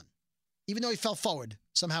 Grabs on. Even though he fell forward,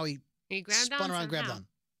 somehow he grabbed spun around and grabbed on.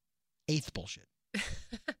 8th bullshit.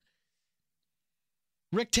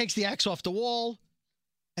 Rick takes the axe off the wall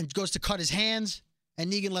and goes to cut his hands,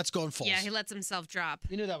 and Negan lets go and falls. Yeah, he lets himself drop.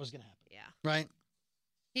 You knew that was going to happen. Yeah. Right?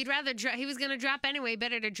 He'd rather drop. He was going to drop anyway.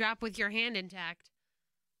 Better to drop with your hand intact.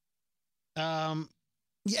 Yeah,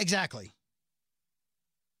 exactly.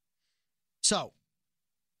 So,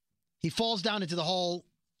 he falls down into the hole.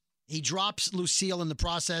 He drops Lucille in the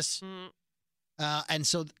process. Mm. And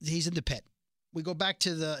so he's in the pit. We go back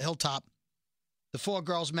to the hilltop. The 4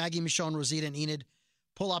 girls, Maggie, Michonne, Rosita, and Enid,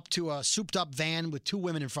 pull up to a souped-up van with two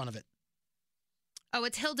women in front of it. Oh,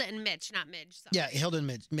 it's Hilda and Mitch, not Midge. Sorry. Yeah, Hilda and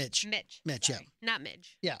Mitch. Mitch, yeah. Not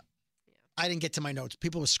Midge. Yeah. I didn't get to my notes.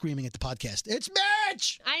 People were screaming at the podcast. It's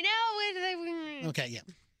Mitch! I know. Okay, yeah.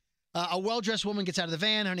 A well-dressed woman gets out of the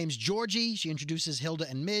van. Her name's Georgie. She introduces Hilda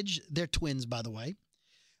and Midge. They're twins, by the way.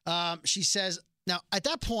 She says, now, at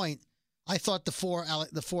that point, I thought the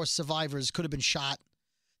four survivors could have been shot.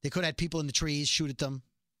 They could have had people in the trees shoot at them.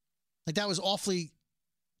 Like, that was awfully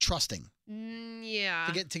trusting. Yeah.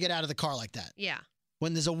 To get out of the car like that. Yeah.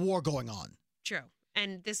 When there's a war going on. True.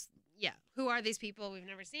 And this, yeah. Who are these people? We've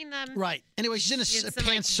never seen them. Right. Anyway, she's in a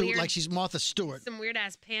pantsuit like she's Martha Stewart. Some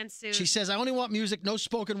weird-ass pantsuit. She says, I only want music, no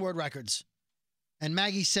spoken word records. And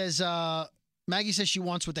Maggie says she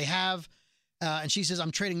wants what they have. And she says, I'm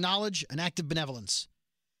trading knowledge and active benevolence.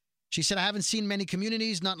 She said, I haven't seen many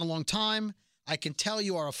communities, not in a long time. I can tell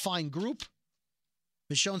you are a fine group.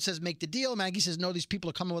 Michonne says, make the deal. Maggie says, no, these people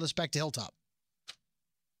are coming with us back to Hilltop.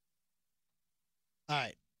 All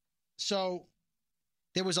right. So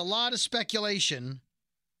there was a lot of speculation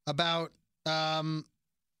about who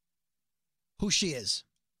she is.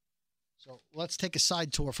 So let's take a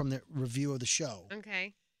side tour from the review of the show.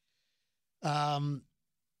 Okay.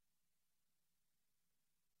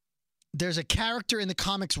 There's a character in the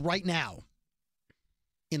comics right now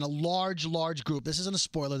in a large group. This isn't a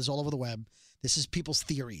spoiler. This is all over the web. This is people's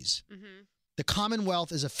theories. Mm-hmm. The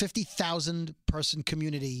Commonwealth is a 50,000 person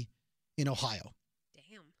community in Ohio.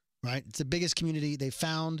 Damn. Right? It's the biggest community they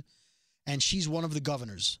found, and she's one of the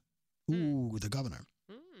governors. Ooh, the governor.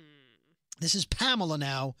 This is Pamela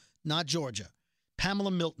now, not Georgia.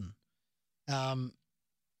 Pamela Milton.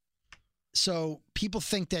 So people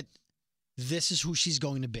think that this is who she's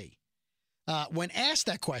going to be. When asked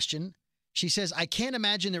that question, she says, I can't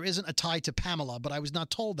imagine there isn't a tie to Pamela, but I was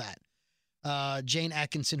not told that. Jane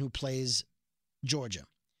Atkinson, who plays Georgia.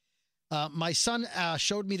 My son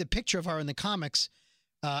showed me the picture of her in the comics,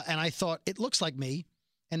 and I thought, it looks like me.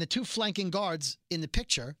 And the two flanking guards in the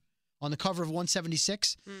picture on the cover of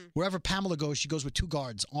 176, wherever Pamela goes, she goes with two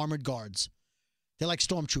guards, armored guards. They're like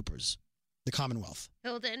stormtroopers, the Commonwealth.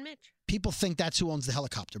 Hilda and Mitch. People think that's who owns the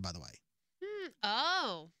helicopter, by the way.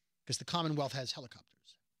 Oh. Because the Commonwealth has helicopters,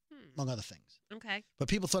 among other things. Okay. But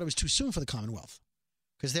people thought it was too soon for the Commonwealth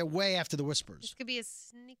because they're way after the Whispers. This could be a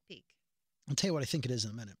sneak peek. I'll tell you what I think it is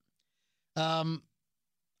in a minute.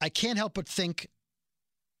 I can't help but think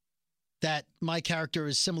that my character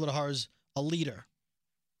is similar to hers, a leader.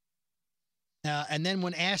 And then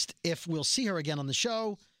when asked if we'll see her again on the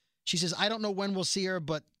show, she says, I don't know when we'll see her,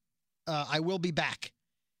 but I will be back.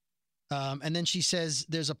 And then she says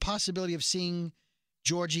there's a possibility of seeing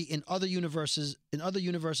Georgie in other universes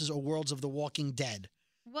or worlds of The Walking Dead.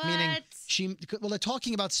 What? Meaning they're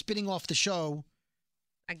talking about spinning off the show.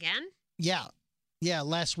 Again? Yeah. Yeah,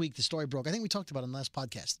 last week the story broke. I think we talked about it in the last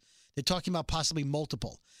podcast. They're talking about possibly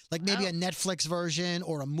multiple. Like maybe a Netflix version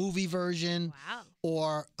or a movie version. Wow.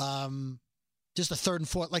 Or just a third and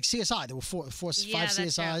fourth, like CSI. There were five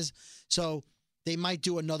CSIs. So they might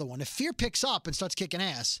do another one. If Fear picks up and starts kicking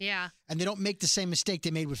ass, and they don't make the same mistake they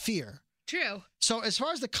made with Fear. True. So as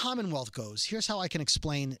far as the Commonwealth goes, here's how I can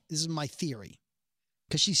explain. This is my theory.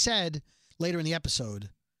 Because she said later in the episode,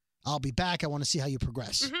 I'll be back. I want to see how you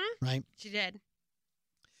progress. Mm-hmm. Right? She did.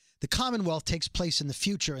 The Commonwealth takes place in the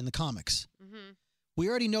future in the comics. Mm-hmm. We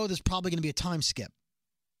already know there's probably going to be a time skip.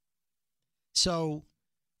 So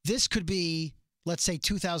this could be, let's say,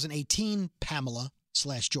 2018 Pamela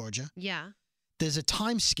 / Georgia. Yeah. There's a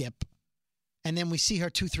time skip, and then we see her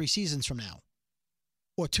 2-3 seasons from now.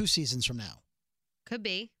 Or 2 seasons from now. Could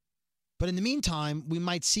be. But in the meantime, we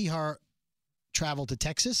might see her travel to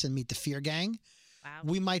Texas and meet the Fear Gang. Wow.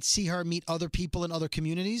 We might see her meet other people in other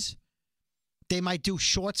communities. They might do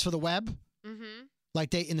shorts for the web. Mm-hmm.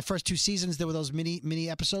 Like in the first 2 seasons, there were those mini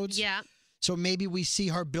episodes. Yeah. So maybe we see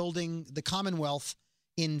her building the Commonwealth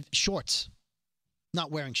in shorts.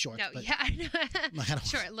 Not wearing shorts. No, but I know.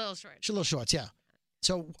 Short, little shorts. Little shorts, yeah.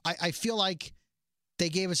 So I feel like they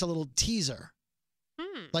gave us a little teaser.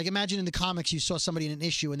 Like imagine in the comics you saw somebody in an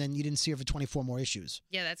issue and then you didn't see her for 24 more issues.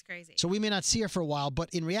 Yeah, that's crazy. So we may not see her for a while, but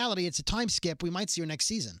in reality it's a time skip. We might see her next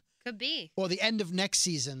season. Could be. Or the end of next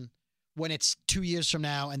season when it's 2 years from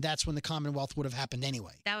now and that's when the Commonwealth would have happened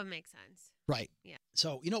anyway. That would make sense. Right. Yeah.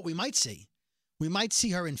 So you know what we might see? We might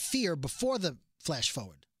see her in Fear before the flash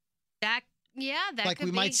forward. That like could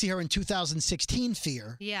we be. might see her in 2016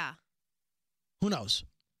 Fear. Yeah. Who knows?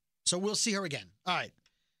 So we'll see her again. All right.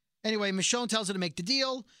 Anyway, Michonne tells her to make the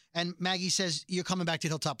deal, and Maggie says, you're coming back to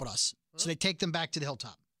the Hilltop with us. So they take them back to the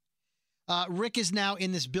Hilltop. Rick is now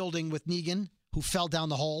in this building with Negan, who fell down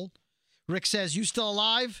the hole. Rick says, you still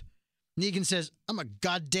alive? Negan says, I'm a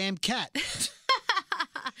goddamn cat.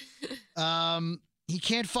 He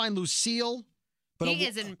can't find Lucille. But he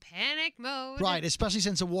is in panic mode. Right, especially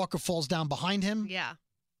since a walker falls down behind him. Yeah.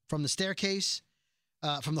 From the staircase,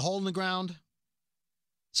 from the hole in the ground.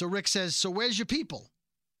 So Rick says, so where's your people?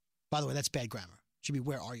 By the way, that's bad grammar. It should be,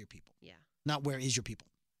 where are your people? Yeah. Not where is your people.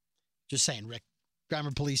 Just saying, Rick.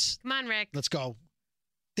 Grammar police. Come on, Rick. Let's go.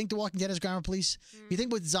 Think The Walking Dead has grammar police? You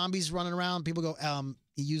think with zombies running around, people go,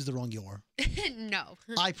 he used the wrong your. No.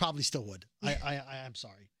 I probably still would. I'm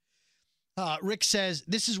sorry. Rick says,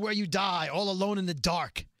 this is where you die, all alone in the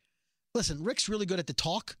dark. Listen, Rick's really good at the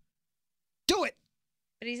talk. Do it.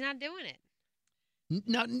 But he's not doing it.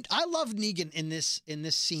 Now, I love Negan in this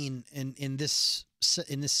scene, in this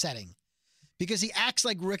setting, because he acts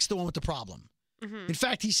like Rick's the one with the problem. Mm-hmm. In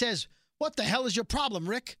fact, he says, what the hell is your problem,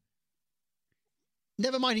 Rick?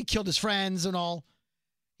 Never mind he killed his friends and all.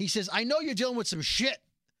 He says, I know you're dealing with some shit.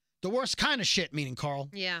 The worst kind of shit, meaning Carl.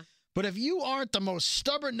 Yeah. But if you aren't the most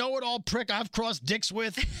stubborn know-it-all prick I've crossed dicks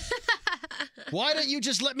with, why don't you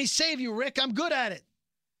just let me save you, Rick? I'm good at it.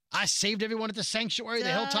 I saved everyone at the sanctuary,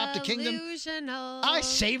 the hilltop, the kingdom. I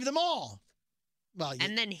saved them all. Well,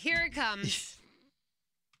 and then here it comes.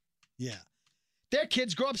 Yeah. Their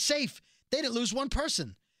kids grow up safe. They didn't lose one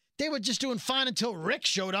person. They were just doing fine until Rick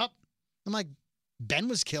showed up. I'm like, Ben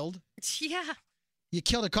was killed. Yeah. You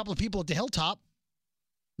killed a couple of people at the hilltop.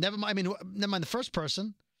 Never mind the first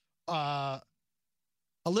person.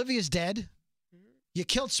 Olivia's dead. You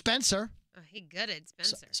killed Spencer. Oh, he gutted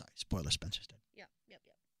Spencer. Sorry, spoiler, Spencer's dead. Yep.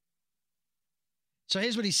 So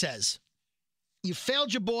here's what he says. You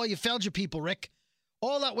failed your boy, you failed your people, Rick.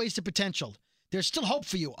 All that wasted potential. There's still hope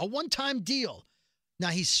for you. A one-time deal. Now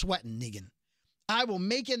he's sweating, Negan. I will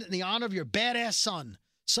make it in the honor of your badass son,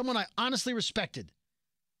 someone I honestly respected.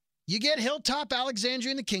 You get Hilltop,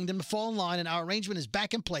 Alexandria, and the kingdom to fall in line, and our arrangement is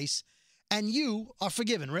back in place, and you are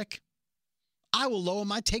forgiven, Rick. I will lower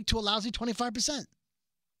my take to a lousy 25%.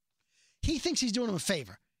 He thinks he's doing him a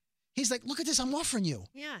favor. He's like, look at this, I'm offering you.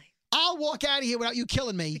 Yeah. I'll walk out of here without you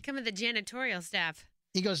killing me. Becoming the janitorial staff.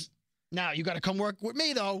 He goes, now you got to come work with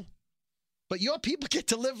me, though. But your people get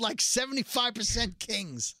to live like 75%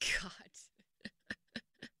 kings. God.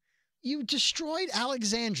 You destroyed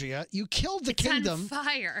Alexandria. You killed the kingdom. It's on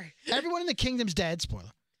fire. Everyone in the kingdom's dead. Spoiler.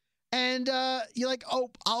 And you're like, oh,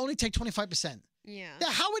 I'll only take 25%. Yeah. Now,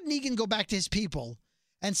 how would Negan go back to his people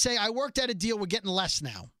and say, I worked out a deal, we're getting less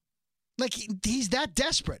now? Like, he's that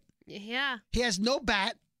desperate. Yeah. He has no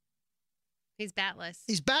bat. He's batless.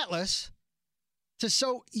 He's batless.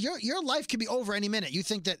 So your life could be over any minute. You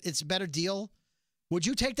think that it's a better deal? Would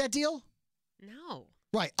you take that deal? No.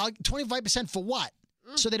 Right. 25% for what?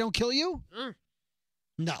 So they don't kill you?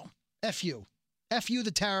 No. F you. F you,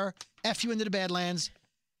 the terror. F you into the Badlands.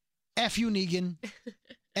 F you, Negan.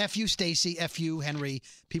 F you, Stacy. F you, Henry.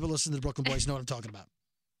 People listening to the Brooklyn Boys know what I'm talking about.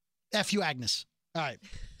 F you, Agnes. All right.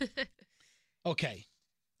 Okay.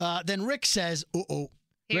 Then Rick says, Here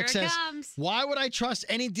Rick it says, comes. why would I trust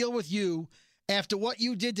any deal with you after what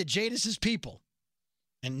you did to Jadis's people?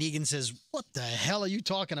 And Negan says, what the hell are you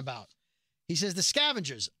talking about? He says, the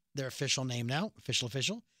Scavengers, their official name now,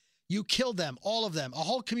 official. You killed them, all of them. A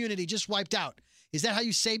whole community just wiped out. Is that how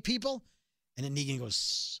you save people? And then Negan goes,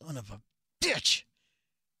 son of a bitch.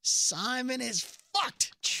 Simon is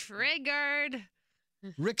fucked. Triggered.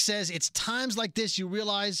 Rick says, it's times like this you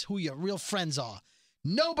realize who your real friends are.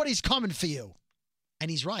 Nobody's coming for you. And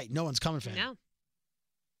he's right. No one's coming for him. No.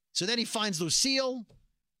 So then he finds Lucille.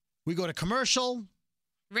 We go to commercial.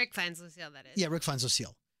 Rick finds Lucille, that is. Yeah, Rick finds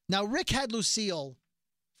Lucille. Now, Rick had Lucille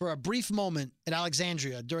for a brief moment at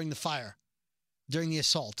Alexandria during the fire, during the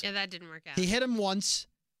assault. Yeah, that didn't work out. He hit him once,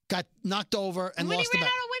 got knocked over, and when lost he the ran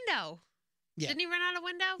bet. out a window. Yeah. Didn't he run out a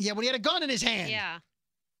window? Yeah, when he had a gun in his hand. Yeah.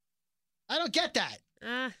 I don't get that.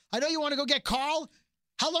 I know you want to go get Carl.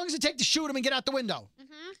 How long does it take to shoot him and get out the window?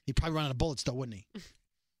 Mm-hmm. He'd probably run out of bullets, though, wouldn't he?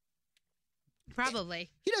 Probably.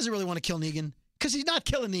 He doesn't really want to kill Negan because he's not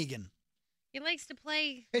killing Negan. He likes to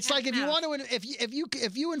play. It's like if you want to,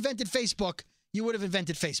 if you invented Facebook, you would have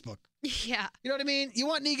invented Facebook. Yeah. You know what I mean? You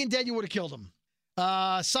want Negan dead, you would have killed him.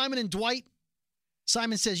 Simon and Dwight.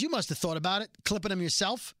 Simon says, you must have thought about it, clipping him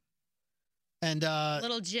yourself. And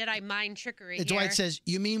little Jedi mind trickery. Dwight says,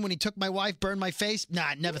 you mean when he took my wife, burned my face?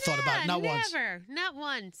 Nah, never thought about it. Not once. Never. Not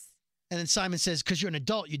once. And then Simon says, because you're an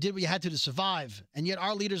adult, you did what you had to survive. And yet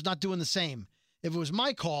our leader's not doing the same. If it was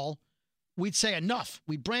my call, we'd say enough.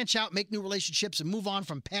 We branch out, make new relationships, and move on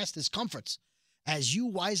from past discomforts, as you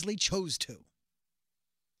wisely chose to.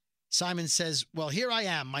 Simon says, well, here I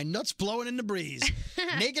am, my nuts blowing in the breeze,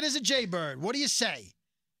 naked as a jaybird. What do you say?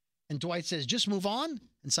 And Dwight says, just move on.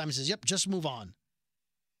 And Simon says, yep, just move on.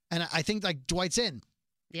 And I think like Dwight's in.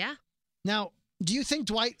 Yeah. Now, do you think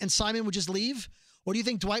Dwight and Simon would just leave? Or do you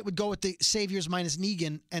think Dwight would go with the Saviors minus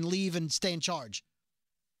Negan and leave and stay in charge?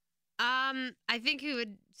 I think he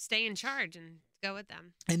would stay in charge and go with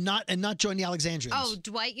them. And not join the Alexandrians. Oh,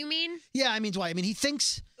 Dwight, you mean? Yeah, I mean Dwight. I mean he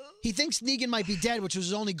thinks Negan might be dead, which was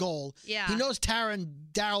his only goal. Yeah. He knows Tara and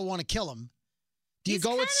Daryl want to kill him. Do you He's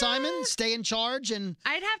go with kinda- Simon, stay in charge, and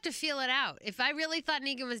I'd have to feel it out. If I really thought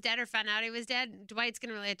Negan was dead or found out he was dead, Dwight's going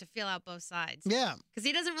to really have to feel out both sides. yeah, Because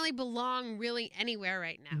he doesn't really belong really anywhere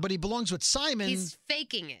right now. but he belongs with Simon. He's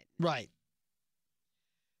faking it. Right.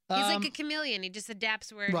 He's like a chameleon. He just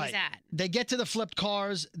adapts where right. he's at. They get to the flipped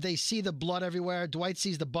cars. They see the blood everywhere. Dwight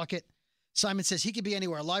sees the bucket. Simon says he could be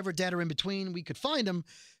anywhere, alive or dead or in between. We could find him,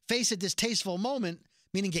 face a distasteful moment,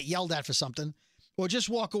 meaning get yelled at for something, or just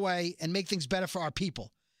walk away and make things better for our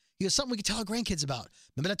people. He goes, something we could tell our grandkids about.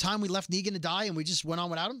 Remember that time we left Negan to die and we just went on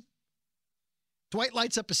without him? Dwight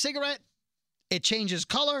lights up a cigarette. It changes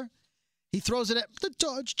color. He throws it at the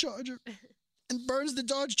Dodge Charger and burns the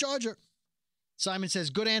Dodge Charger. Simon says,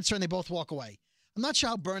 good answer, and they both walk away. I'm not sure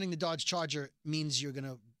how burning the Dodge Charger means you're going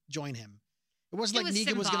to join him. It wasn't like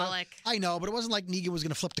Negan was going to... I know, but it wasn't like Negan was going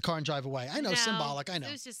to flip the car and drive away. I know, symbolic, I know.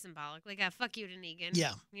 It was just symbolic. Like, fuck you to Negan.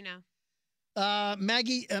 Yeah. You know?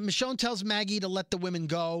 Michonne tells Maggie to let the women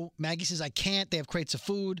go. Maggie says, I can't. They have crates of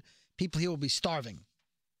food. People here will be starving.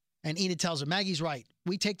 And Enid tells her, Maggie's right.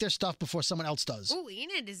 We take their stuff before someone else does. Ooh,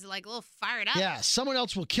 Enid is like a little fired up. Yeah, someone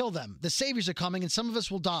else will kill them. The saviors are coming and some of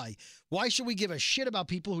us will die. Why should we give a shit about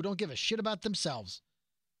people who don't give a shit about themselves?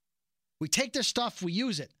 We take their stuff, we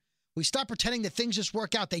use it. We stop pretending that things just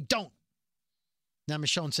work out. They don't. Now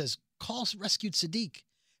Michonne says, Carl rescued Sadiq.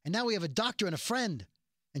 And now we have a doctor and a friend.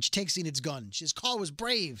 And she takes Enid's gun. She says, Carl was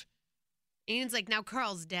brave. Enid's like, now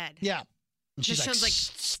Carl's dead. Yeah. And she's Michonne's like,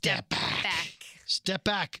 step back. Step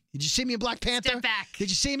back. Did you see me in Black Panther? Step back. Did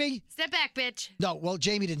you see me? Step back, bitch. No, well,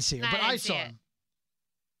 Jamie didn't see her, but I saw it. him.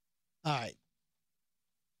 All right.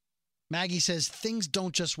 Maggie says, things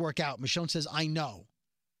don't just work out. Michonne says, I know.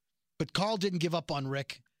 But Carl didn't give up on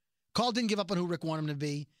Rick. Carl didn't give up on who Rick wanted him to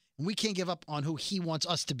be. And we can't give up on who he wants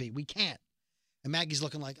us to be. We can't. And Maggie's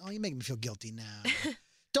looking like, oh, you're making me feel guilty now.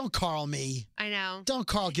 Don't Carl me. I know. Don't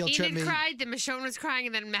Carl guilt trip me. Enid cried, then Michonne was crying,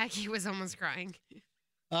 and then Maggie was almost crying.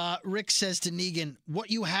 Rick says to Negan, what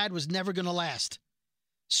you had was never going to last.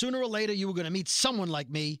 Sooner or later, you were going to meet someone like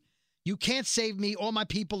me. You can't save me or my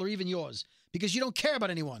people or even yours because you don't care about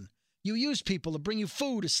anyone. You use people to bring you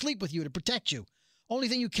food, to sleep with you, to protect you. Only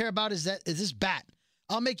thing you care about is this bat.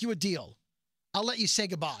 I'll make you a deal. I'll let you say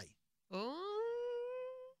goodbye. Oh.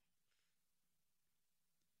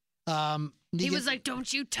 Negan, He was like,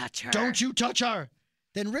 don't you touch her. Don't you touch her.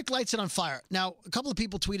 Then Rick lights it on fire. Now, a couple of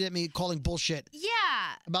people tweeted at me calling bullshit. Yeah.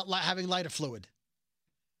 About having lighter fluid.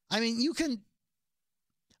 I mean, you can...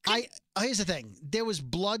 Here's the thing. There was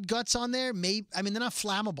blood guts on there. Maybe, I mean, they're not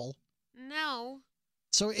flammable. No.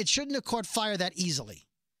 So it shouldn't have caught fire that easily.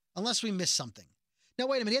 Unless we missed something. Now,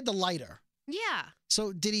 wait a minute. He had the lighter. Yeah.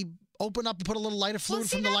 So did he open up and put a little lighter fluid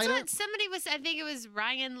from the lighter? What somebody was, I think it was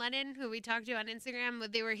Ryan Lennon, who we talked to on Instagram.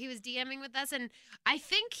 He was DMing with us, and I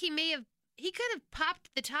think he could have popped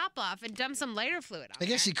the top off and dumped some lighter fluid on I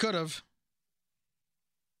guess he could have.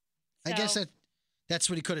 I guess that's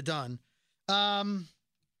what he could have done.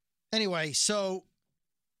 Anyway, so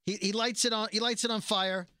he lights it on. He lights it on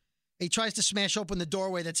fire. He tries to smash open the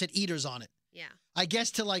doorway that said Eaters on it. Yeah. I guess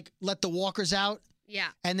to let the walkers out. Yeah.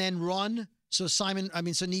 And then run. So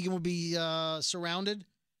Negan will be surrounded.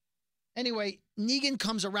 Anyway, Negan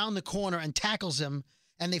comes around the corner and tackles him,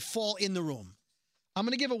 and they fall in the room. I'm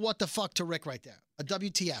going to give a what the fuck to Rick right there. A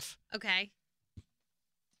WTF. Okay.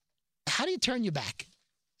 How do you turn your back?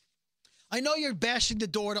 I know you're bashing the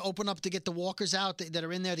door to open up to get the walkers out that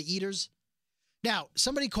are in there, the Eaters. Now,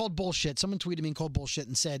 somebody called bullshit. Someone tweeted me and called bullshit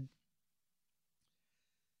and said,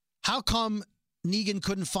 how come Negan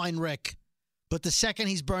couldn't find Rick, but the second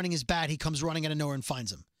he's burning his bat, he comes running out of nowhere and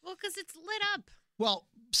finds him? Well, because it's lit up. Well,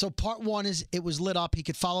 so part one is it was lit up. He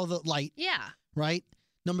could follow the light. Yeah. Right?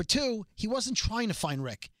 Number two, he wasn't trying to find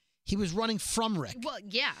Rick. He was running from Rick. Well,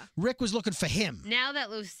 yeah. Rick was looking for him. Now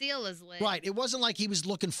that Lucille is lit. Right. It wasn't like he was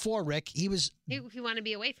looking for Rick. He wanted to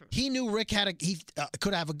be away from him. He knew Rick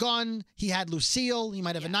could have a gun. He had Lucille. He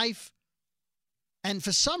might have a knife. And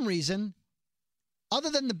for some reason,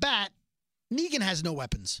 other than the bat, Negan has no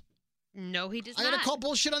weapons. No, he does not. I got to call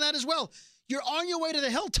bullshit on that as well. You're on your way to the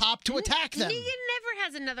hilltop to attack them. Negan never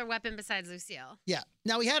has another weapon besides Lucille. Yeah.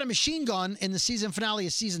 Now, he had a machine gun in the season finale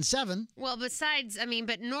of season 7. Well,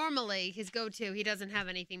 but normally his go-to, he doesn't have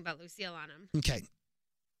anything but Lucille on him. Okay.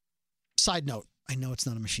 Side note, I know it's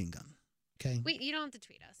not a machine gun. Okay? You don't have to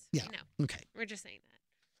tweet us. Yeah. We know. Okay. We're just saying that.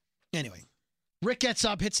 Anyway, Rick gets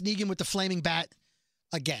up, hits Negan with the flaming bat.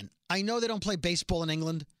 Again, I know they don't play baseball in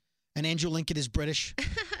England, and Andrew Lincoln is British.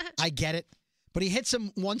 I get it. But he hits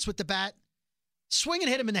him once with the bat. Swing and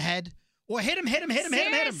hit him in the head. Or hit him.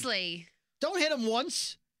 Seriously. Don't hit him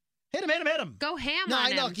once. Hit him. Go ham no, on I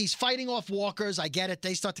him. know. He's fighting off walkers. I get it.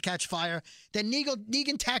 They start to catch fire. Then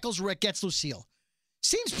Negan tackles Rick, gets Lucille.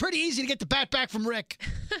 Seems pretty easy to get the bat back from Rick.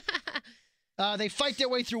 They fight their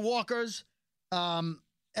way through walkers. And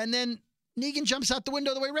then Negan jumps out the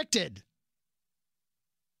window the way Rick did.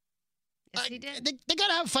 Yes, he did. They got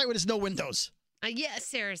to have a fight with his no windows. Yeah,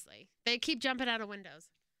 seriously. They keep jumping out of windows.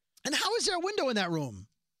 And how is there a window in that room?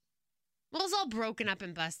 Well, it's all broken up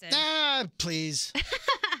and busted. Please.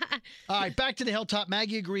 All right, back to the hilltop.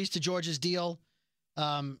 Maggie agrees to George's deal.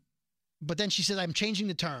 But then she says, I'm changing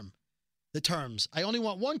the terms. I only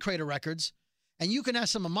want 1 crate of records, and you can have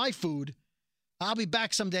some of my food. I'll be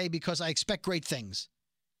back someday because I expect great things.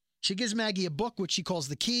 She gives Maggie a book, which she calls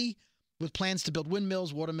The Key, with plans to build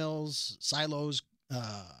windmills, watermills, silos,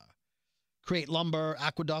 create lumber,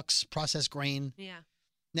 aqueducts, process grain. Yeah.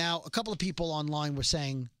 Now, a couple of people online were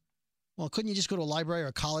saying, well, couldn't you just go to a library or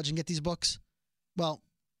a college and get these books? Well,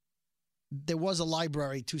 there was a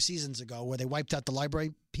library 2 seasons ago where they wiped out the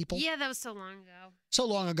library people. Yeah, that was so long ago. So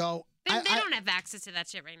long ago. They don't have access to that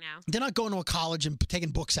shit right now. They're not going to a college and taking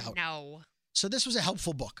books out. No. So this was a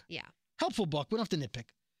helpful book. Yeah. Helpful book. We don't have to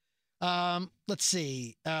nitpick. Let's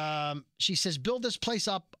see. She says, build this place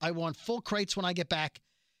up. I want full crates when I get back.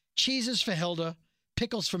 Cheeses for Hilda.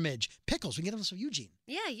 Pickles for Midge. Pickles. We can get them from Eugene.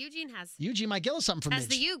 Yeah, Eugene has. Eugene might get us something from Has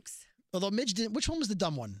Midge. the Ukes. Although Midge didn't. Which one was the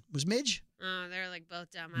dumb one? Was Midge? Oh, they're like both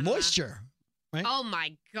dumb. I don't know. Moisture. Right? Oh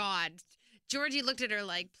my God. Georgie looked at her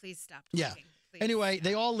like, please stop talking. Yeah. Please Anyway, stop.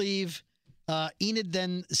 they all leave. Enid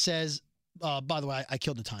then says, by the way, I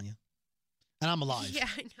killed Natanya. And I'm alive. Yeah,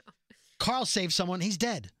 I know. Carl saved someone. He's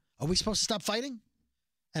dead. Are we supposed to stop fighting?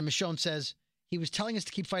 And Michonne says, he was telling us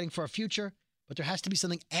to keep fighting for our future, but there has to be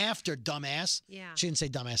something after dumbass. Yeah. She didn't say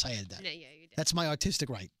dumbass. I added that. No, yeah, you did. That's my artistic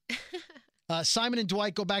right. Simon and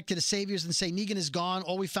Dwight go back to the Saviors and say Negan is gone.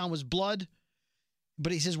 All we found was blood.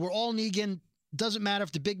 But he says, we're all Negan. Doesn't matter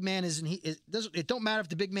if the big man isn't here. It don't matter if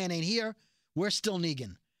the big man ain't here. We're still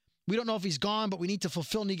Negan. We don't know if he's gone, but we need to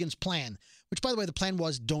fulfill Negan's plan. Which, by the way, the plan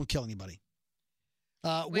was don't kill anybody.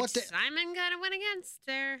 Simon kind of went against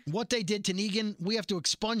there. What they did to Negan, we have to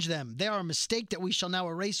expunge them. They are a mistake that we shall now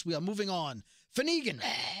erase. We are moving on. For Negan.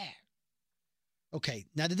 Okay,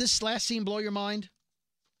 now did this last scene blow your mind?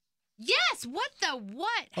 Yes, what?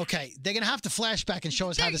 Okay, they're going to have to flashback and show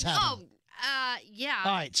us how this happened. Yeah.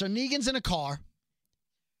 All right, so Negan's in a car.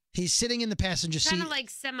 He's sitting in the passenger seat. Kind of like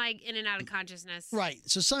semi in and out of consciousness. Right,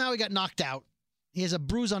 so somehow he got knocked out. He has a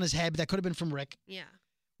bruise on his head, but that could have been from Rick. Yeah.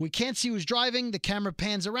 We can't see who's driving. The camera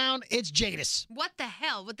pans around. It's Jadis. What the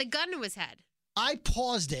hell? With the gun to his head. I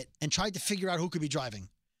paused it and tried to figure out who could be driving,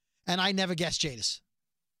 and I never guessed Jadis.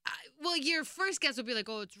 Well, your first guess would be like,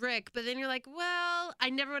 oh, it's Rick. But then you're like, well, I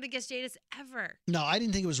never would have guessed Jadis ever. No, I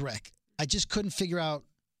didn't think it was Rick. I just couldn't figure out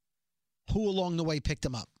who along the way picked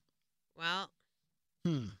him up. Well.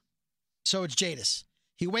 So it's Jadis.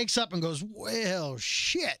 He wakes up and goes, well,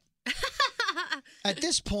 shit. At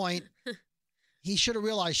this point, he should have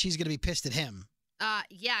realized she's going to be pissed at him.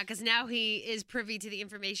 Yeah, because now he is privy to the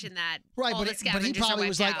information that Right, all but the scavengers he probably are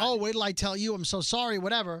was wiped like, out. oh, wait till I tell you. I'm so sorry,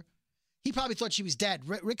 whatever. He probably thought she was dead.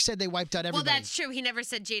 Rick said they wiped out everybody. Well, that's true. He never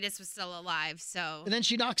said Jadis was still alive, so. And then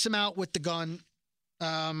she knocks him out with the gun.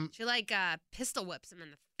 She pistol whips him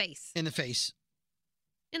in the face. In the face.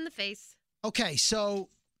 In the face. Okay, so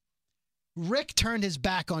Rick turned his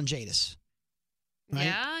back on Jadis. Right?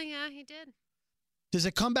 Yeah, he did. Does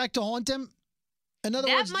it come back to haunt him? In other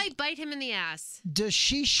words, That might bite him in the ass. does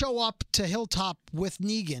she show up to Hilltop with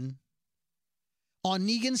Negan on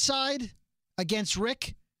Negan's side against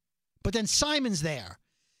Rick? But then Simon's there.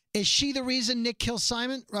 Is she the reason Nick kills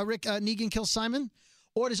Simon? Negan kills Simon?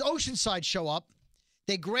 Or does Oceanside show up?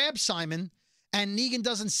 They grab Simon, and Negan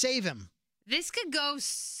doesn't save him. This could go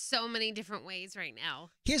so many different ways right now.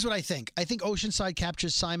 Here's what I think. I think Oceanside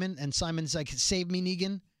captures Simon, and Simon's like, save me,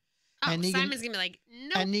 Negan. Oh, And Negan- Simon's going to be like,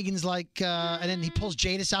 no. And Negan's like, and then he pulls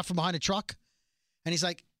Jadis out from behind a truck. And he's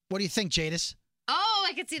like, what do you think, Jadis? Oh,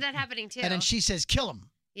 I could see that happening too. And then she says, kill him.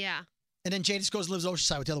 Yeah. And then Jadis goes and lives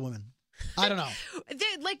Oceanside with the other women. I don't know.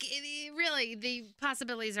 Really, the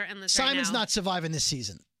possibilities are endless Simon's right now. not surviving this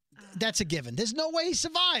season. That's a given. There's no way he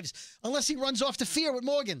survives unless he runs off to Fear with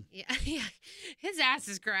Morgan. Yeah. His ass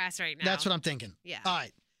is grass right now. That's what I'm thinking. Yeah. All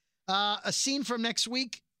right. A scene from next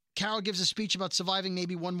week. Carol gives a speech about surviving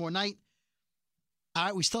maybe one more night. All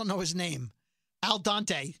right. We still don't know his name. Al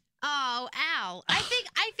Dante. Oh, Al. I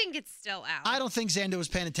think it's still Al. I don't think Xander was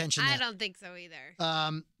paying attention there. I don't think so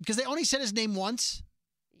either. Because they only said his name once.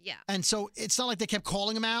 Yeah. And so it's not like they kept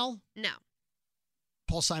calling him Al. No.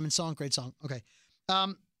 Paul Simon song, great song. Okay.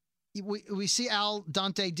 We see Al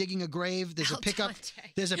Dante digging a grave. There's Al a pickup.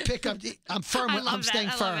 Dante. There's a pickup. I'm firm. I'm staying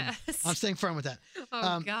firm. I'm staying firm with that.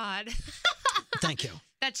 Oh God. Thank you.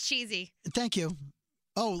 That's cheesy. Thank you.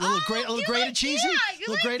 Oh, a little grated cheesy. Yeah,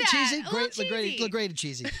 little grated cheesy. Great, little grated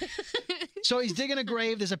cheesy. So he's digging a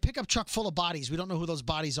grave. There's a pickup truck full of bodies. We don't know who those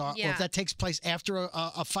bodies are, or if that takes place after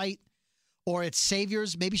a fight, or it's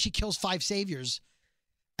saviors. Maybe she kills 5 saviors,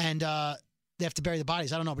 and they have to bury the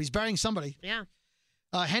bodies. I don't know, but he's burying somebody. Yeah.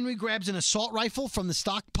 Henry grabs an assault rifle from the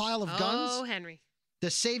stockpile of guns. Oh, Henry.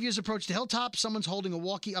 The saviors approach the hilltop. Someone's holding a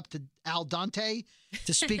walkie up to Al Dante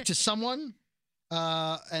to speak to someone.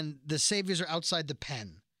 And the saviors are outside the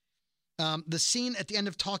pen. The scene at the end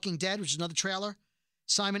of Talking Dead, which is another trailer,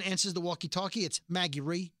 Simon answers the walkie-talkie. It's Maggie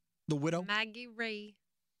Rhee, the widow. Maggie Rhee.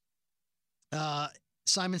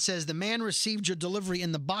 Simon says, the man received your delivery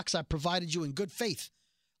in the box I provided you in good faith.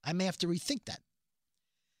 I may have to rethink that.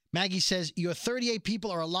 Maggie says, your 38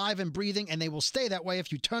 people are alive and breathing, and they will stay that way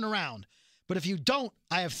if you turn around. But if you don't,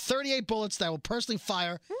 I have 38 bullets that I will personally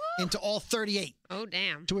fire into all 38. Oh,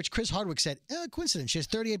 damn. To which Chris Hardwick said, coincidence. She has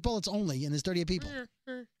 38 bullets only, and there's 38 people.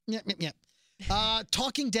 Yep.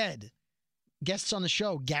 Talking Dead. Guests on the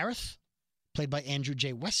show, Gareth, played by Andrew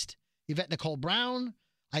J. West. Yvette Nicole Brown.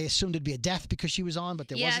 I assumed it'd be a death because she was on, but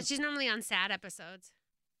there wasn't. Yeah, she's normally on sad episodes.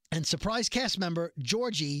 And surprise cast member,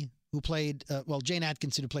 Georgie, who played, Jane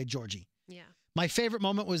Atkinson, who played Georgie. Yeah. My favorite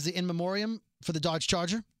moment was the in memoriam for the Dodge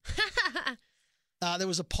Charger. There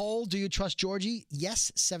was a poll. Do you trust Georgie?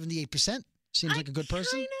 Yes, 78%. Seems like a good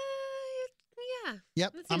person. Yeah.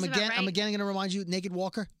 Yep. I'm again going to remind you, Naked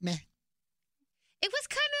Walker, meh. It was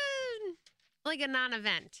kind of like a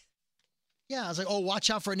non-event. Yeah, I was like, oh, watch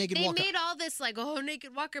out for a Naked Walker. They made all this like, oh,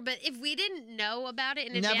 Naked Walker, but if we didn't know about it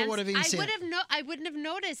in advance, never would have even seen it. I wouldn't have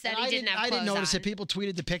noticed that he didn't have clothes I didn't notice on. it. People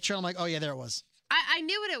tweeted the picture. I'm like, oh yeah, there it was. I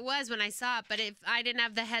knew what it was when I saw it, but if I didn't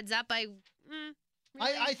have the heads up, really?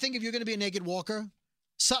 I think if you're going to be a Naked Walker,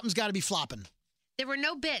 something's got to be flopping. There were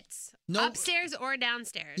no bits, upstairs or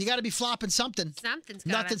downstairs. You got to be flopping something.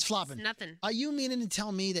 Nothing's flopping. Nothing. Are you meaning to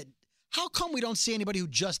tell me that? How come we don't see anybody who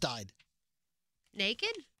just died?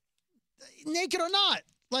 Naked? Naked or not?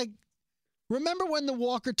 Like, remember when the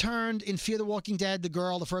Walker turned in Fear the Walking Dead? The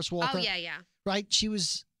girl, the first Walker. Oh yeah. Right, she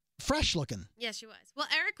was fresh looking. Yes, she was. Well,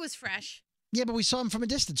 Eric was fresh. Yeah, but we saw him from a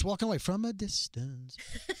distance, walking away from a distance.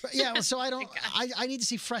 Yeah, so I don't. I need to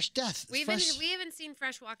see fresh death. We haven't seen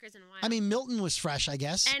fresh walkers in a while. I mean, Milton was fresh, I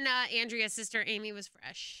guess. And Andrea's sister Amy was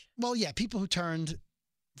fresh. Well, yeah, people who turned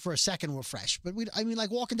for a second were fresh, but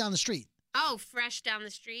like walking down the street. Oh, fresh down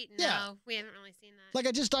the street? No, yeah. We haven't really seen that. Like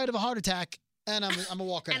I just died of a heart attack, and I'm a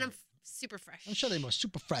walker. And now. I'm super fresh. I'm sure they were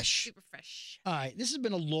super fresh. Super fresh. All right, this has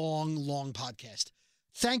been a long podcast.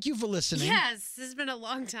 Thank you for listening. Yes, this has been a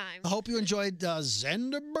long time. I hope you enjoyed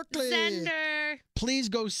Zender Berkeley. Zender. Please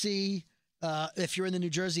go see, if you're in the New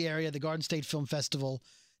Jersey area, the Garden State Film Festival.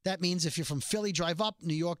 That means if you're from Philly, drive up.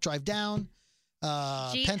 New York, drive down.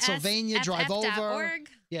 Pennsylvania, drive over.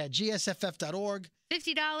 Yeah, gsff.org.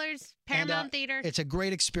 $50, Paramount Theater. It's a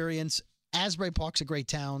great experience. Asbury Park's a great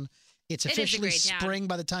town. It's officially spring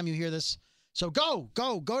by the time you hear this. So go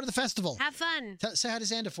to the festival. Have fun. Say hi to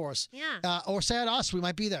Xander for us. Yeah. Or say hi to us. We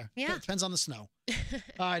might be there. Yeah. It depends on the snow.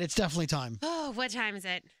 All right, it's definitely time. Oh, what time is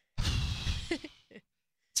it?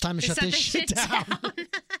 It's time to shut this shit down.